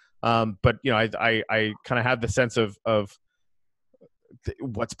go, but I kind of have the sense of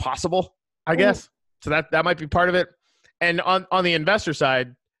what's possible, I guess. So that might be part of it. And on the investor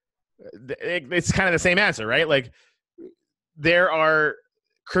side, it's kind of the same answer, right? Like, there are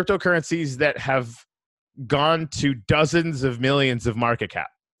cryptocurrencies that have gone to dozens of millions of market cap,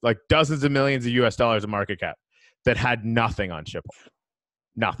 like dozens of millions of US dollars of market cap, that had nothing on Shipple.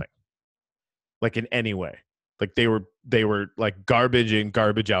 Nothing. Like, in any way. Like, they were like garbage in,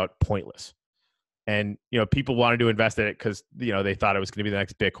 garbage out, pointless. And, people wanted to invest in it because, they thought it was going to be the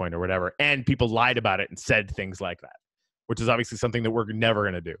next Bitcoin or whatever. And people lied about it and said things like that, which is obviously something that we're never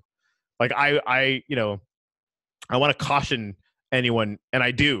going to do. Like, I want to caution anyone, and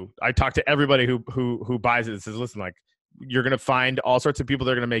I talk to everybody who buys it and says, listen, like, you're going to find all sorts of people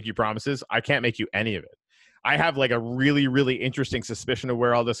that are going to make you promises. I can't make you any of it. I have like a really, really interesting suspicion of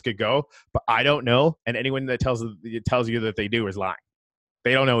where all this could go, but I don't know. And anyone that tells you that they do is lying.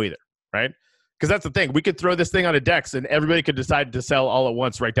 They don't know either, right? Because that's the thing. We could throw this thing on a DEX and everybody could decide to sell all at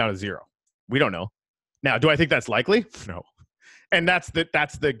once right down to zero. We don't know. Now, do I think that's likely? No. And that's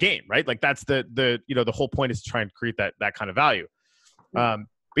the game, right? Like, that's the whole point is to try and create that kind of value. But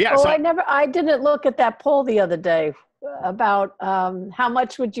yeah. Oh, I didn't look at that poll the other day about how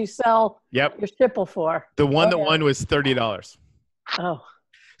much would you sell your Shipple for? The one that won was $30. Oh.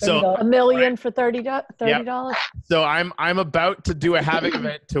 So $1 million for $30. Yep. So I'm about to do a Havoc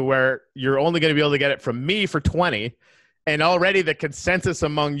event to where you're only going to be able to get it from me for 20, and already the consensus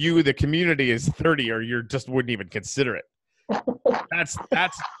among you, the community, is 30, or you just wouldn't even consider it.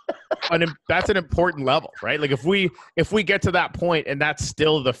 That's an important level, right? Like, if we get to that point and that's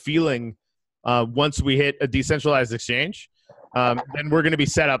still the feeling once we hit a decentralized exchange, then we're going to be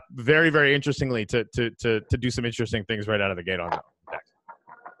set up very, very interestingly to do some interesting things right out of the gate on that.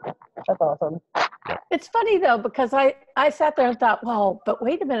 That's awesome. Yeah. It's funny though, because I sat there and thought, well, but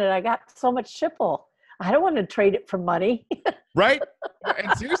wait a minute, I got so much Shipple. I don't want to trade it for money. Right?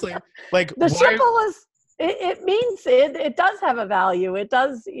 And seriously, like, the Shipple is, it means it does have a value. It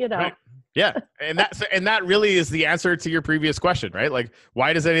does, Right. Yeah, and that really is the answer to your previous question, right? Like,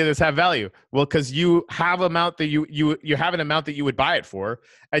 why does any of this have value? Well, because you have amount that you have an amount that you would buy it for,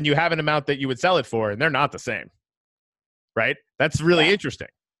 and you have an amount that you would sell it for, and they're not the same, right? That's really interesting,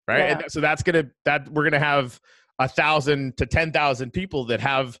 right? Yeah. And so we're gonna have 1,000 to 10,000 people that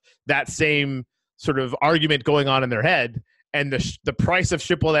have that same sort of argument going on in their head, and the price of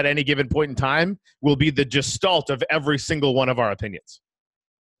Shipple at any given point in time will be the gestalt of every single one of our opinions.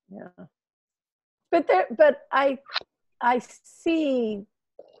 Yeah. But I see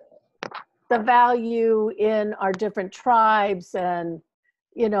the value in our different tribes and,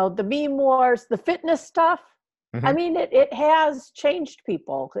 you know, the meme wars, the fitness stuff. Mm-hmm. I mean, it has changed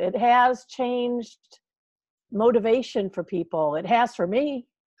people. It has changed motivation for people. It has for me.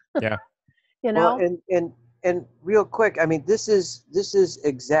 Yeah. You know? Well, and real quick, I mean, this is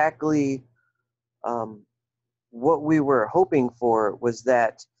exactly what we were hoping for, was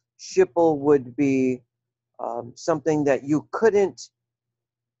that Shipple would be something that you couldn't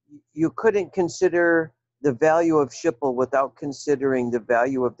consider the value of Shipple without considering the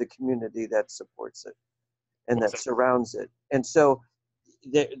value of the community that supports it and that surrounds it. And so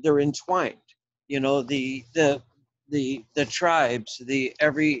they're entwined. You know, the tribes,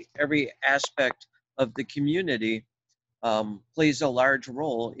 every aspect of the community plays a large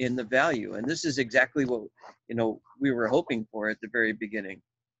role in the value. And this is exactly what, you know, we were hoping for at the very beginning.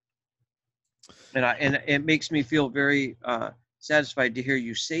 And it makes me feel very satisfied to hear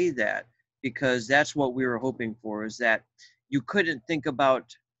you say that, because that's what we were hoping for, is that you couldn't think about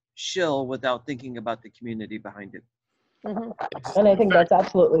SHIL without thinking about the community behind it. Mm-hmm. And I think that's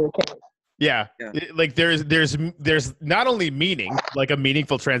absolutely the case. Yeah. Like there's not only meaning, like a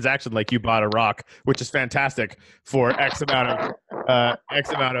meaningful transaction, like you bought a rock, which is fantastic for X amount of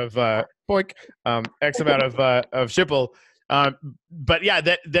Shipple. But yeah,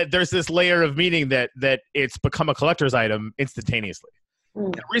 that there's this layer of meaning that it's become a collector's item instantaneously.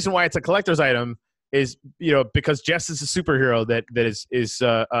 And the reason why it's a collector's item is, you know, because Jess is a superhero that is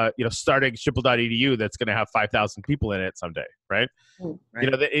you know, starting Shipple.edu that's going to have 5,000 people in it someday, right? Right. You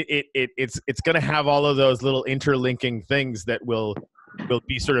know, it's going to have all of those little interlinking things that will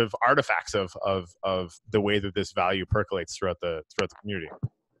be sort of artifacts of the way that this value percolates throughout the community.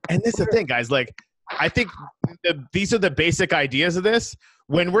 And this is the thing, guys. Like, I think these are the basic ideas of this.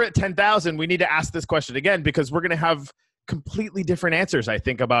 When we're at 10,000, we need to ask this question again, because we're going to have completely different answers, I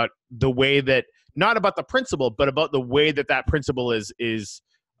think, about the way that, not about the principle, but about the way that principle is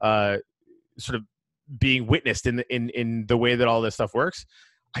sort of being witnessed in the way that all this stuff works.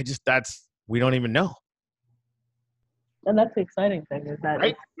 We don't even know. And that's the exciting thing, is that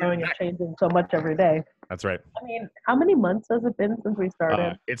it's growing and changing so much every day. That's right. I mean, how many months has it been since we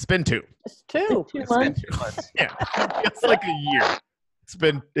started? It's been 2. It's 2. It's 2 months? Been 2 months. Yeah. It's like a year. It's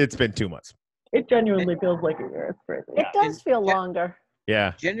been 2 months. It genuinely feels like a year. It's crazy. It does feel longer.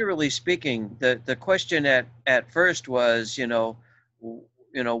 Yeah. Generally speaking, the question at first was, you know,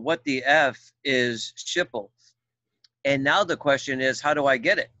 what the F is Shipple? And now the question is, how do I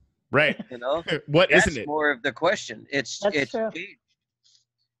get it? Right. You know, what that's isn't it? more of the question. It's true. changed.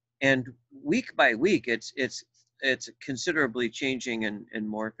 And week by week, it's considerably changing and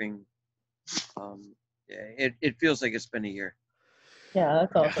morphing. It feels like it's been a year. Yeah,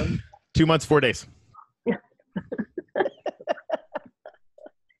 that's awesome. 2 months, 4 days.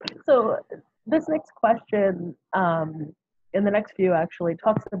 So this next question, in the next few, actually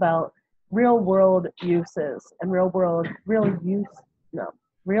talks about real world uses and real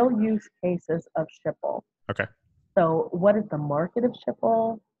use cases of Shipple. Okay. So what is the market of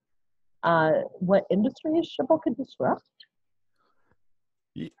Shipple? What industries Shipple could disrupt?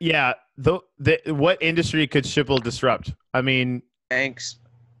 Yeah. What industry could Shipple disrupt? I mean, Banks.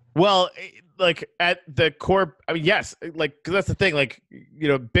 Well, like at the core, I mean, yes, like, 'cause that's the thing. Like, you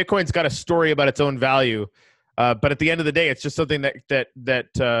know, Bitcoin's got a story about its own value, but at the end of the day, it's just something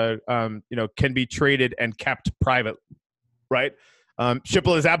that you know, can be traded and kept private, right?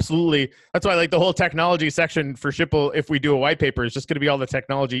 Shipple is absolutely. That's why, like, the whole technology section for Shipple, if we do a white paper, is just going to be all the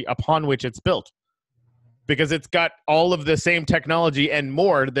technology upon which it's built, because it's got all of the same technology and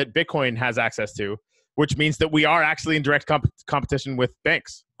more that Bitcoin has access to, which means that we are actually in direct competition with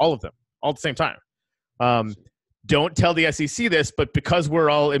banks, all of them, all at the same time. Don't tell the SEC this, but because we're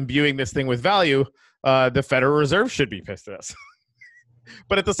all imbuing this thing with value, the Federal Reserve should be pissed at us.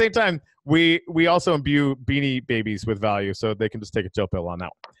 But at the same time, we also imbue Beanie Babies with value, so they can just take a chill pill on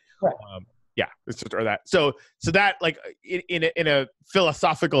that one. Right. Yeah, it's just, or that. So that, like, in a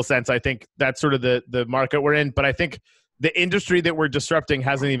philosophical sense, I think that's sort of the market we're in. But I think the industry that we're disrupting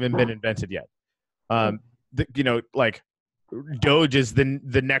hasn't even been invented yet. You know, like, Doge is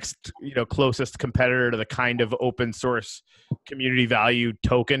the next closest competitor to the kind of open source community value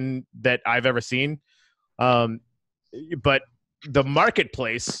token that I've ever seen. But the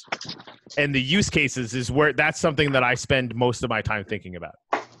marketplace and the use cases is where that's something that I spend most of my time thinking about.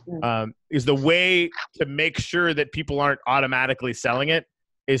 Is the way to make sure that people aren't automatically selling it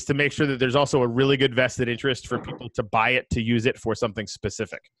is to make sure that there's also a really good vested interest for people to buy it, to use it for something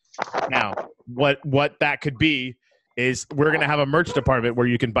specific. Now, what that could be is we're going to have a merch department where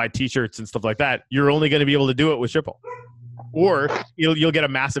you can buy t-shirts and stuff like that. You're only going to be able to do it with Shipple. Or you'll get a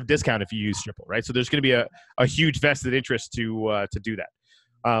massive discount if you use Shipple, right? So there's going to be a huge vested interest to do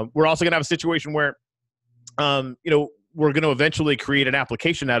that. We're also going to have a situation where, we're going to eventually create an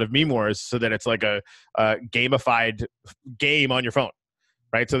application out of Memoirs so that it's like a gamified game on your phone,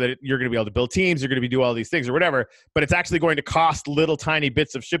 right? So that you're going to be able to build teams, you're going to be do all these things or whatever, but it's actually going to cost little tiny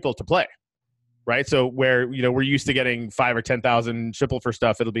bits of Shipple to play, right? So where we're used to getting 5 or 10,000 Shipple for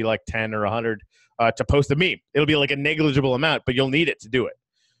stuff, it'll be like 10 or 100 to post a meme. It'll be like a negligible amount, but you'll need it to do it,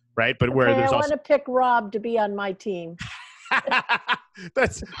 right? But where there's I want to pick Rob to be on my team.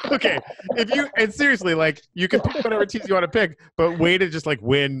 That's okay. And seriously, like, you can pick whatever teams you want to pick, but way to just like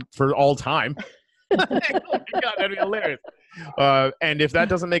win for all time. Oh my God, that'd be hilarious. And if that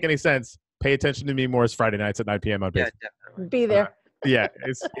doesn't make any sense, pay attention to me more Friday nights at 9 p.m. on Facebook. Yeah, definitely. Be there. Yeah,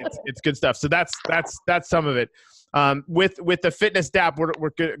 it's good stuff. So that's some of it. With the fitness DApp, we're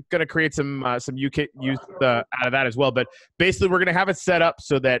going to create some UK use out of that as well. But basically, we're going to have it set up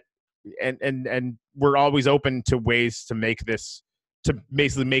so that and we're always open to ways to make this, to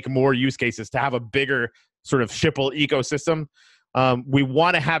basically make more use cases, to have a bigger sort of Shipple ecosystem. We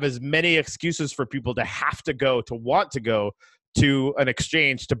want to have as many excuses for people to have to go, to want to go to an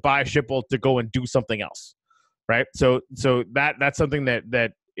exchange to buy Shipple to go and do something else, right? So that's something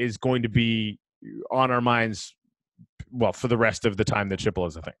that is going to be on our minds, well, for the rest of the time that Shipple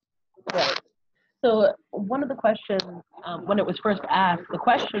is a thing. Right. So one of the questions, when it was first asked, the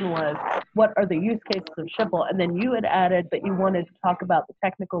question was, what are the use cases of Shipple? And then you had added that you wanted to talk about the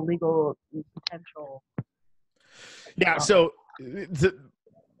technical, legal, and potential. Yeah, so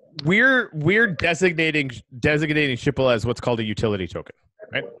we're designating Shipple as what's called a utility token,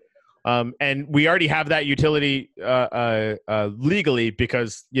 right? And we already have that utility legally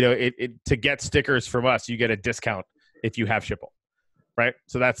because it to get stickers from us, you get a discount if you have Shipple, right?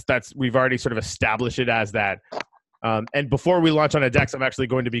 So that's we've already sort of established it as that. And before we launch on a DEX, I'm actually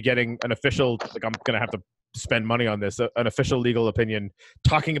going to be getting an official, like, I'm going to have to spend money on this, an official legal opinion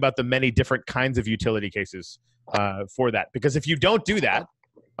talking about the many different kinds of utility cases for that. Because if you don't do that,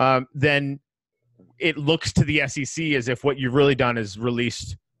 then it looks to the SEC as if what you've really done is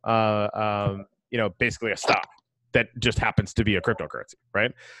released, basically a stock that just happens to be a cryptocurrency,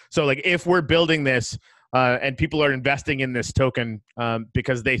 right? So, like, if we're building this and people are investing in this token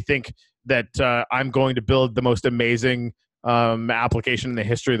because they think that I'm going to build the most amazing application in the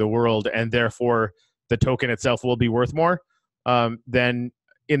history of the world, and therefore the token itself will be worth more, then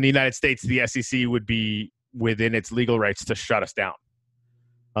in the United States, the SEC would be within its legal rights to shut us down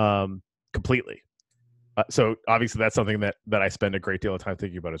completely. So obviously that's something that I spend a great deal of time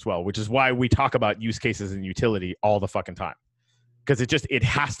thinking about as well, which is why we talk about use cases and utility all the fucking time. Because it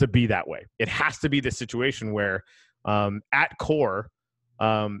has to be that way. It has to be the situation where at core,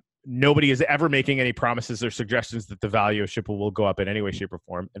 nobody is ever making any promises or suggestions that the value of Shipple will go up in any way, shape, or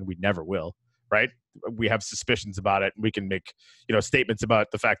form, and we never will, right? We have suspicions about it. We can make statements about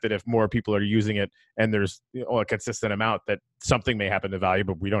the fact that if more people are using it and there's a consistent amount, that something may happen to value,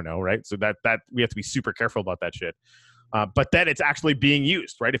 but we don't know, right? So that we have to be super careful about that shit. But then it's actually being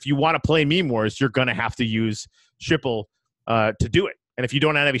used, right? If you want to play Meme Wars, you're going to have to use Shipple to do it. And if you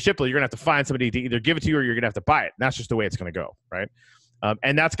don't have any Shipple, you're going to have to find somebody to either give it to you or you're going to have to buy it. And that's just the way it's going to go, right?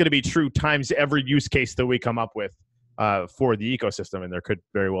 And that's going to be true times every use case that we come up with for the ecosystem. And there could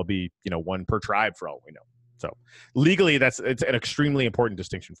very well be, one per tribe for all we know. So legally, it's an extremely important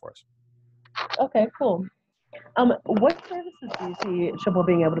distinction for us. Okay, cool. What services do you see Shipple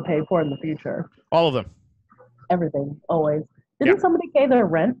being able to pay for in the future? All of them. Everything, always. Didn't somebody pay their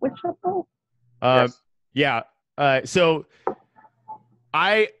rent with Shipple? Yes. Yeah. So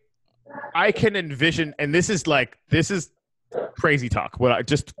I can envision, and this is crazy talk.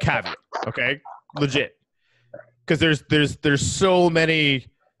 Just caveat, okay? Legit. Because there's so many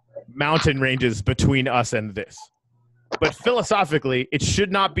mountain ranges between us and this. But philosophically, it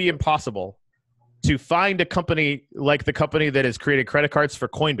should not be impossible to find a company like the company that has created credit cards for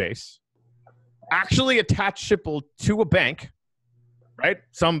Coinbase, actually attach Shipple to a bank, right?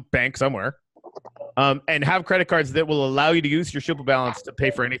 Some bank somewhere, and have credit cards that will allow you to use your Shipple balance to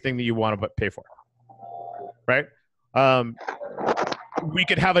pay for anything that you want to pay for, right? We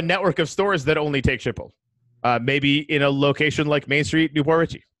could have a network of stores that only take Shipple. Maybe in a location like Main Street, Newport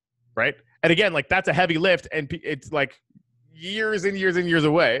Richie, right? And again, like that's a heavy lift, and it's like years and years and years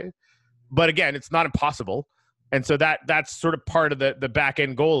away. But again, it's not impossible. And so that's sort of part of the back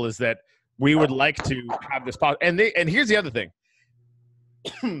end goal is that we would like to have this. And here's the other thing.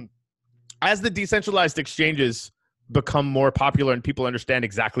 As the decentralized exchanges become more popular and people understand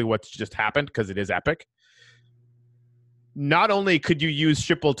exactly what's just happened, because it is epic, not only could you use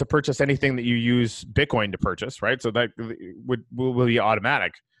Shipple to purchase anything that you use Bitcoin to purchase, right? So that will be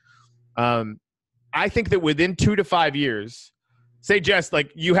automatic. I think that within 2 to 5 years, say, Jess,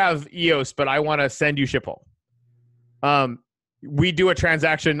 like you have EOS, but I want to send you Shipple. We do a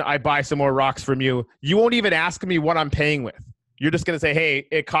transaction. I buy some more rocks from you. You won't even ask me what I'm paying with. You're just going to say, hey,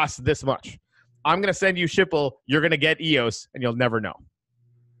 it costs this much. I'm going to send you Shipple. You're going to get EOS, and you'll never know.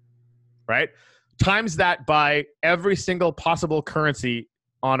 Right? Times that by every single possible currency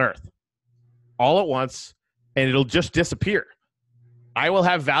on Earth, all at once, and it'll just disappear. I will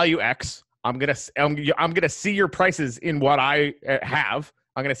have value X. I'm gonna see your prices in what I have.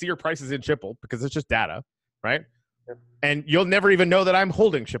 I'm gonna see your prices in Shipple because it's just data, right? Yep. And you'll never even know that I'm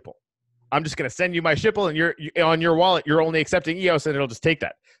holding Shipple. I'm just gonna send you my Shipple, and you're on your wallet. You're only accepting EOS, and it'll just take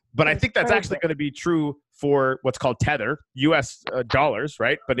that. But I think that's actually going to be true for what's called Tether, U.S. Dollars,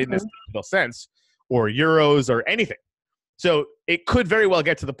 right? But in this digital sense, or euros, or anything. So it could very well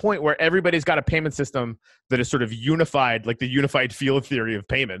get to the point where everybody's got a payment system that is sort of unified, like the unified field theory of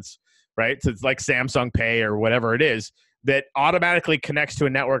payments, right? So it's like Samsung Pay or whatever it is that automatically connects to a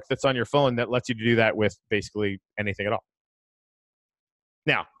network that's on your phone that lets you do that with basically anything at all.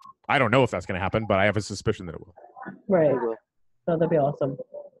 Now, I don't know if that's going to happen, but I have a suspicion that it will. Right. So that'd be awesome.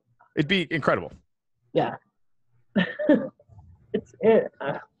 It'd be incredible. Yeah.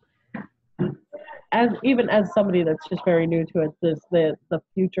 As somebody that's just very new to it, the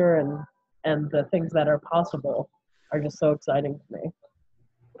future and the things that are possible are just so exciting to me.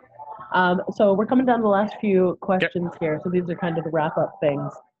 So we're coming down to the last few questions here. So these are kind of the wrap up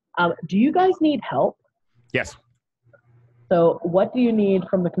things. Do you guys need help? Yes. So what do you need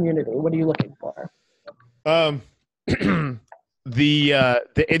from the community? What are you looking for?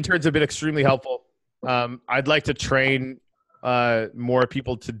 The interns have been extremely helpful. I'd like to train more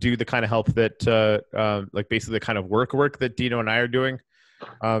people to do the kind of help that like basically the kind of work that Dino and I are doing,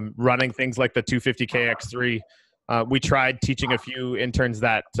 running things like the 250K X3. We tried teaching a few interns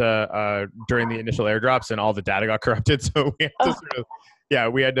that during the initial airdrops, and all the data got corrupted. So we had to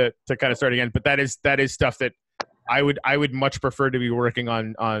we had to kind of start again. But that is stuff that I would much prefer to be working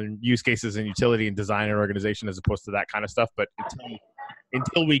on use cases and utility and design and organization as opposed to that kind of stuff. But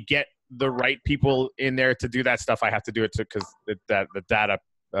until we get the right people in there to do that stuff, I have to do it because the data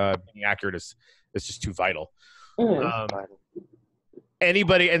being accurate is just too vital.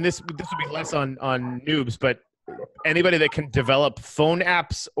 Anybody, and this would be less on Noobs, but anybody that can develop phone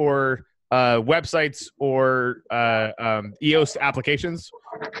apps or websites or EOS applications.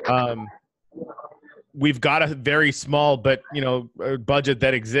 We've got a very small, but budget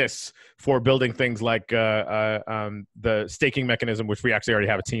that exists for building things like the staking mechanism, which we actually already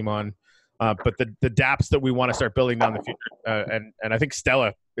have a team on. But the dApps that we want to start building down the future, and I think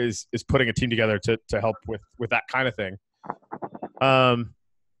Stella is putting a team together to help with that kind of thing. I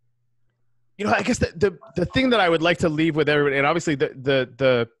guess the thing that I would like to leave with everybody, and obviously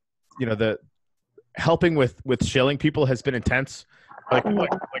the helping with shilling people has been intense. Like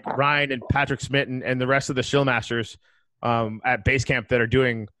Ryan and Patrick Smith and the rest of the shill masters at Basecamp that are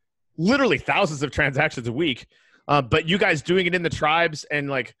doing literally thousands of transactions a week. But you guys doing it in the tribes, and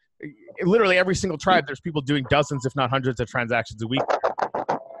like literally every single tribe, there's people doing dozens, if not hundreds of transactions a week.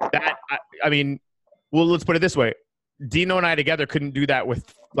 Let's put it this way. Dino and I together couldn't do that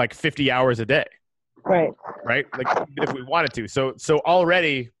with like 50 hours a day. Right. Like even if we wanted to. So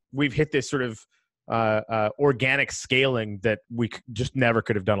already we've hit this sort of organic scaling that we just never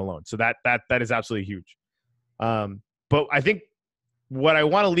could have done alone. So that is absolutely huge. But I think what I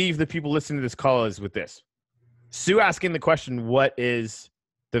want to leave the people listening to this call is with this. Sue asking the question, what is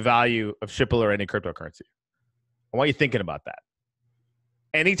the value of Shipple or any cryptocurrency? I want you thinking about that.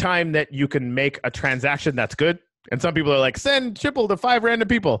 Anytime that you can make a transaction that's good, and some people are like, send Shipple to 5 random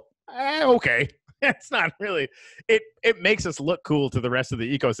people. Okay. It's not really. It makes us look cool to the rest of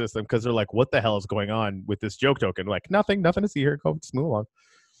the ecosystem because they're like, what the hell is going on with this joke token? Like, nothing to see here. Go just move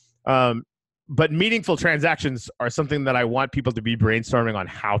along. But meaningful transactions are something that I want people to be brainstorming on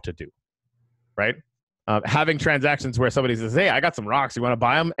how to do, right? Having transactions where somebody says, hey, I got some rocks. You want to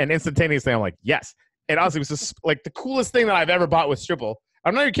buy them? And instantaneously, I'm like, yes. And honestly, it was just like the coolest thing that I've ever bought with Shipple.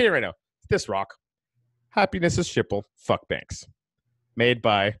 I'm not even kidding right now. It's this rock. Happiness is Shipple. Fuck banks. Made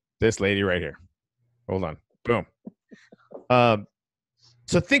by this lady right here. Hold on. Boom.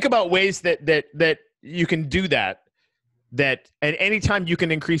 So think about ways that you can do that. That at any time you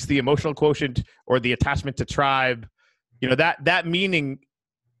can increase the emotional quotient or the attachment to tribe, that meaning.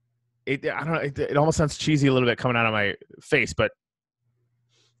 I don't know. It almost sounds cheesy a little bit coming out of my face, but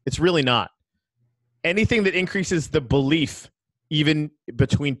it's really not. Anything that increases the belief, even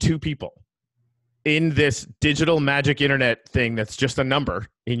between two people, in this digital magic internet thing that's just a number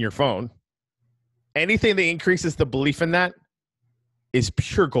in your phone, anything that increases the belief in that is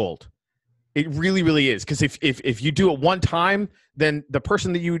pure gold. It really, really is. Because if you do it one time, then the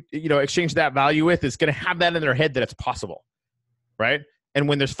person that you exchange that value with is going to have that in their head that it's possible, right? And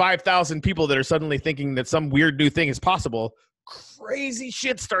when there's 5,000 people that are suddenly thinking that some weird new thing is possible, crazy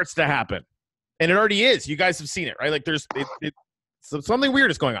shit starts to happen. And it already is. You guys have seen it, right? Like so something weird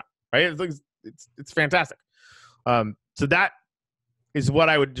is going on, right? It's fantastic. So that is what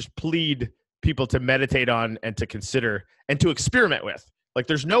I would just plead people to meditate on and to consider and to experiment with. Like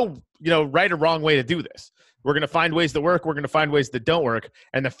there's no, right or wrong way to do this. We're going to find ways that work. We're going to find ways that don't work.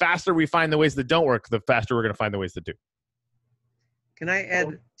 And the faster we find the ways that don't work, the faster we're going to find the ways that do. Can I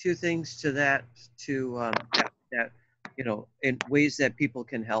add two things to that, in ways that people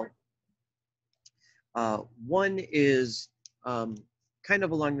can help? One is kind of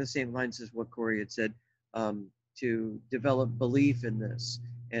along the same lines as what Corey had said, to develop belief in this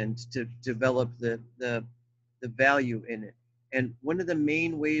and to develop the value in it. And one of the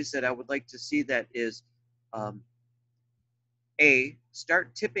main ways that I would like to see that is,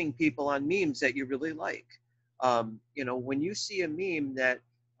 start tipping people on memes that you really like. When you see a meme that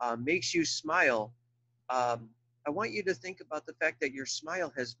makes you smile, I want you to think about the fact that your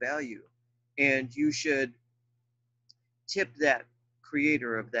smile has value, and you should tip that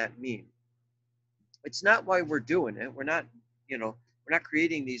creator of that meme. It's not why we're doing it. We're not we're not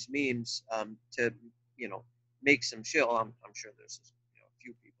creating these memes to make some shill. I'm sure there's a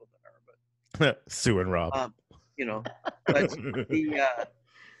few people that are, but Sue and Rob.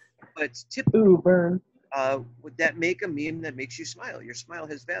 But tip Uber. Would that make a meme that makes you smile? Your smile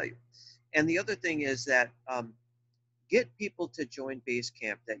has value. And the other thing is that get people to join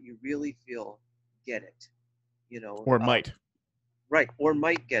Basecamp that you really feel get it, or might. Right, or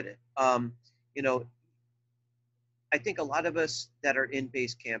might get it. I think a lot of us that are in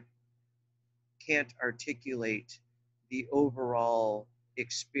Basecamp can't articulate the overall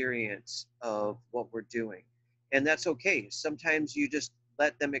experience of what we're doing. And that's okay. Sometimes you just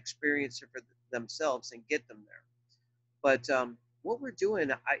let them experience it for themselves and get them there. But what we're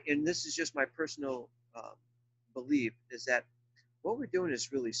doing, and this is just my personal belief, is that what we're doing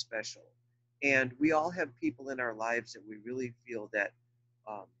is really special. And we all have people in our lives that we really feel that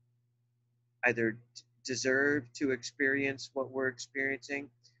either deserve to experience what we're experiencing,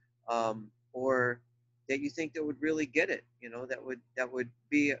 or that you think that would really get it, that would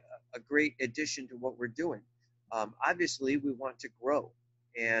be a great addition to what we're doing. Obviously, we want to grow,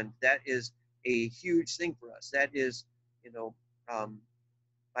 and that is a huge thing for us. That is,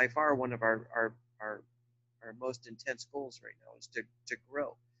 by far one of our most intense goals right now is to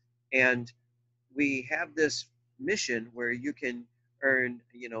grow. And we have this mission where you can earn,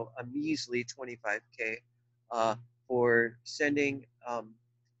 a measly $25K for sending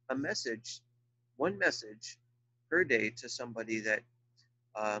one message per day to somebody that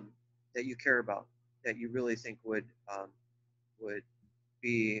that you care about, that you really think would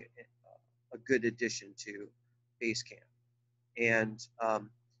be a good addition to Basecamp. And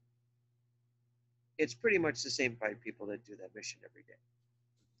it's pretty much the same 5 people that do that mission every day.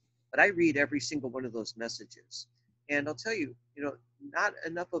 But I read every single one of those messages. And I'll tell you, not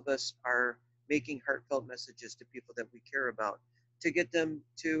enough of us are making heartfelt messages to people that we care about to get them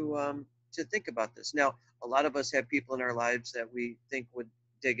to think about this. Now, a lot of us have people in our lives that we think would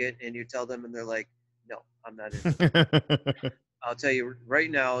dig it, and you tell them and they're like, no, I'm not into it. I'll tell you right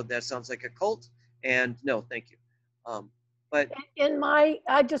now, that sounds like a cult, and no, thank you. But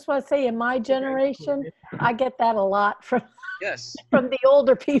I just want to say, in my generation, I get that a lot from yes, from the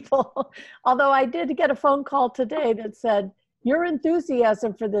older people. Although I did get a phone call today that said, your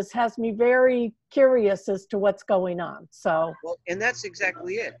enthusiasm for this has me very curious as to what's going on. So, well, and that's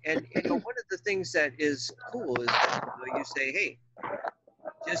exactly it. And one of the things that is cool is that, you say, hey,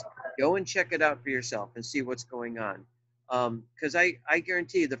 just go and check it out for yourself and see what's going on. Because I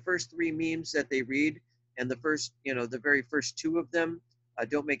guarantee you, the first 3 memes that they read, and the very first 2 of them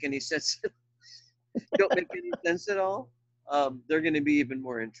don't make any sense. Don't make any sense at all. They're going to be even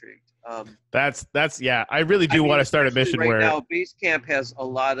more intrigued. That's yeah. I really do want to start a mission right where now Basecamp has a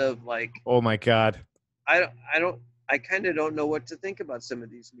lot of like. Oh my God. I kind of don't know what to think about some of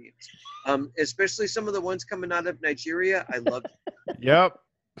these memes, especially some of the ones coming out of Nigeria. I love Yep.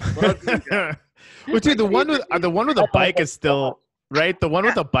 love you guys. Well, dude, the one with the I love bike them is still right. The one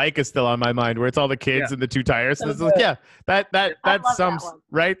with the bike is still on my mind, where it's all the kids Yeah. and the two tires. So And it's like, good. yeah, that I love that sums one.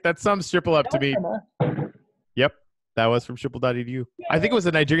 right. That sums Shipple up to me. Yep, that was from Shipple.edu. I think it was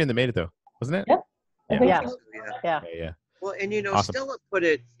a Nigerian that made it, though, wasn't it? Yep. I think Yeah. so. Yeah. Yeah. Well, and Awesome. Stella put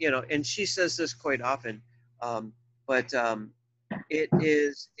it, and she says this quite often, but it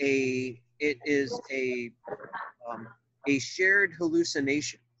is a shared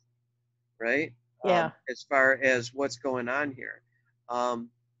hallucination, right? Yeah. As far as what's going on here,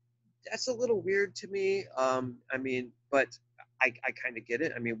 that's a little weird to me. I mean, but I kind of get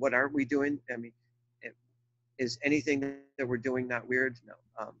it. I mean, what aren't we doing? I mean, is anything that we're doing not weird? No.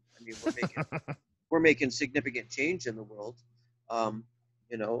 I mean, we're making significant change in the world,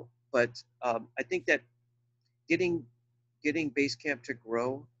 but I think that getting Basecamp to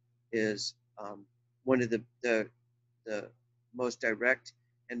grow is one of the most direct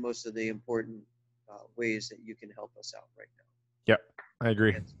and most of the important ways that you can help us out right now. Yep, I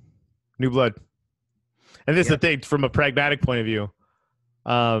agree. New blood. And this is the thing, from a pragmatic point of view,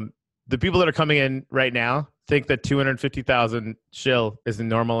 the people that are coming in right now think that 250,000 shill is a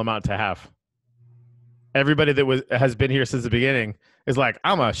normal amount to have. Everybody that has been here since the beginning is like,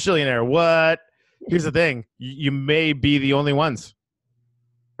 I'm a shillionaire. What? Here's the thing. You may be the only ones,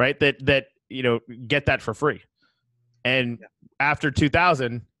 right? That get that for free. And after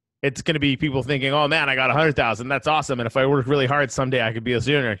 2,000, it's going to be people thinking, oh man, I got 100,000. That's awesome. And if I work really hard, someday I could be a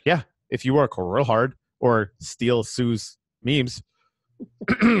shillionaire. Yeah. If you work real hard or steal Sue's memes.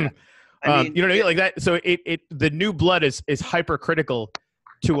 I mean, you know what I mean? Like that. So the new blood is hypercritical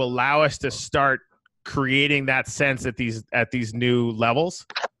to allow us to start creating that sense at these new levels,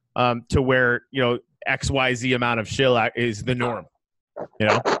 to where, XYZ amount of shill is the norm,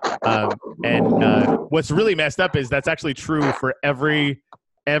 and what's really messed up is that's actually true for every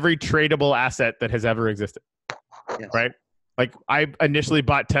tradable asset that has ever existed. Yes. Right? Like, I initially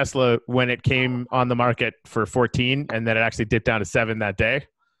bought Tesla when it came on the market for 14, and then it actually dipped down to 7 that day,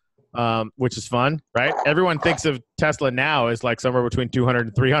 which is fun, right? Everyone thinks of Tesla now as like somewhere between 200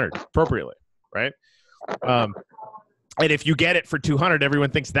 and 300, appropriately, right? And if you get it for 200, everyone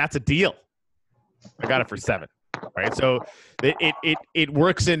thinks that's a deal. I got it for 7, right? So it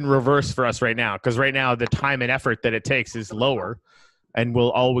works in reverse for us right now, because right now the time and effort that it takes is lower and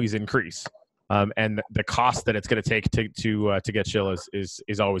will always increase. And the cost that it's going to take to get shill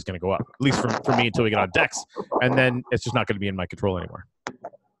is always going to go up, at least for me, until we get on DEX, and then it's just not going to be in my control anymore.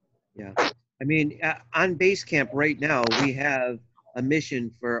 Yeah, I mean, on Basecamp right now, we have a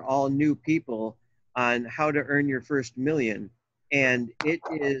mission for all new people on how to earn your first million, and it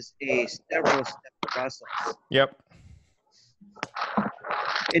is a several step process. Yep.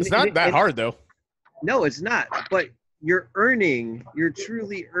 It's not that hard, though. No, it's not. But you're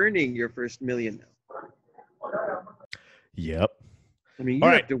truly earning your first million now. Yep. I mean, you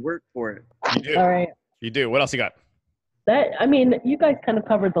have to work for it. You do. All right. You do. What else you got? You guys kind of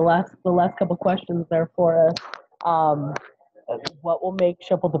covered the last couple questions there for us. What will make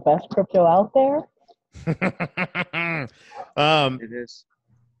Shipple the best crypto out there? It is.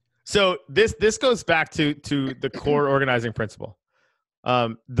 So this goes back to the core organizing principle.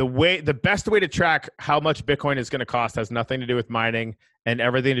 The best way to track how much Bitcoin is going to cost has nothing to do with mining and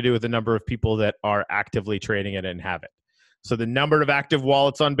everything to do with the number of people that are actively trading it and have it. So the number of active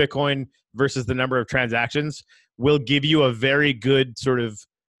wallets on Bitcoin versus the number of transactions will give you a very good sort of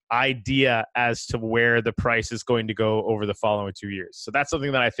idea as to where the price is going to go over the following 2 years. So that's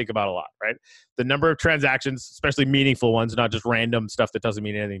something that I think about a lot, right? The number of transactions, especially meaningful ones, not just random stuff that doesn't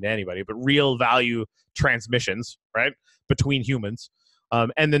mean anything to anybody, but real value transmissions, right, between humans,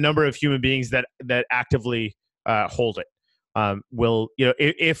 and the number of human beings that actively hold it. Will,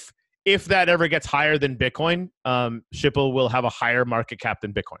 if that ever gets higher than Bitcoin, Shipple will have a higher market cap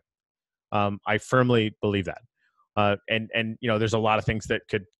than Bitcoin. I firmly believe that. And there's a lot of things that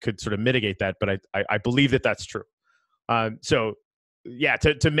could sort of mitigate that, but I believe that that's true. So yeah,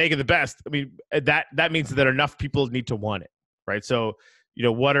 to make it the best, I mean, that means that enough people need to want it, right? So,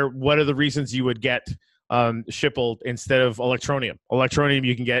 what are the reasons you would get Shipple instead of Electronium? Electronium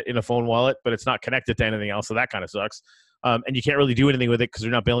you can get in a phone wallet, but it's not connected to anything else, so that kind of sucks. And you can't really do anything with it because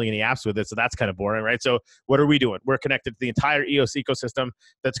you're not building any apps with it, so that's kind of boring, right? So what are we doing? We're connected to the entire EOS ecosystem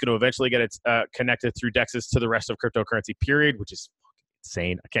that's going to eventually get it connected through DEXs to the rest of cryptocurrency, period, which is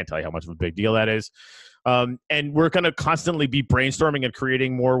insane. I can't tell you how much of a big deal that is. And we're going to constantly be brainstorming and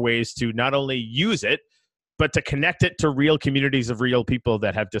creating more ways to not only use it, to connect it to real communities of real people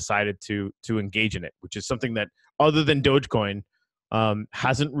that have decided to engage in it, which is something that other than Dogecoin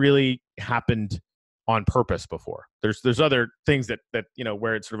hasn't really happened on purpose before. There's other things that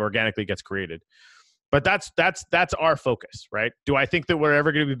where it sort of organically gets created. But that's our focus, right? Do I think that we're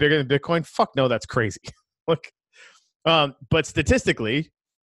ever going to be bigger than Bitcoin? Fuck no, that's crazy. Look, but statistically,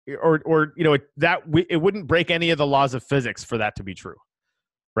 it wouldn't break any of the laws of physics for that to be true,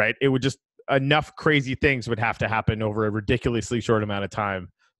 right? It would just enough crazy things would have to happen over a ridiculously short amount of time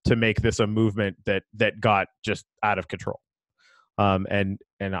to make this a movement that got just out of control. And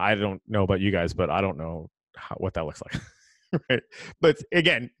I don't know about you guys, but I don't know what that looks like. Right. But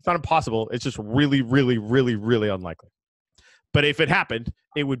again, it's not impossible. It's just really, really, really, really unlikely. But if it happened,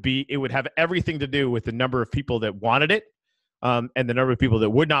 it would have everything to do with the number of people that wanted it, and the number of people that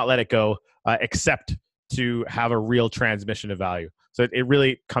would not let it go, except to have a real transmission of value. So it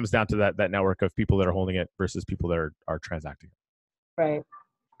really comes down to that network of people that are holding it versus people that are transacting it. Right.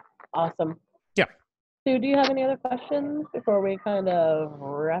 Awesome. Yeah. Sue, do you have any other questions before we kind of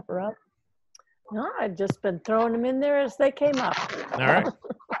wrap her up? No, I've just been throwing them in there as they came up. All right.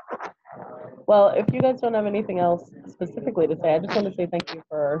 Well, if you guys don't have anything else specifically to say, I just want to say thank you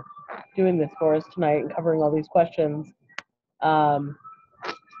for doing this for us tonight and covering all these questions. I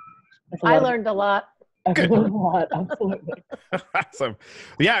learned a lot. I learned a lot, absolutely. Awesome.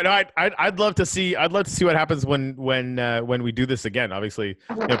 Yeah, no, I'd love to see what happens when we do this again. Obviously,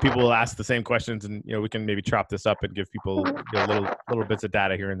 people will ask the same questions, and we can maybe chop this up and give people little bits of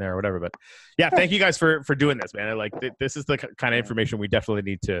data here and there or whatever. But yeah, thank you guys for doing this, man. This is the kind of information we definitely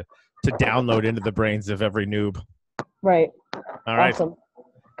need to download into the brains of every noob. Right. All right. Awesome.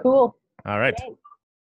 Cool. All right. Thanks.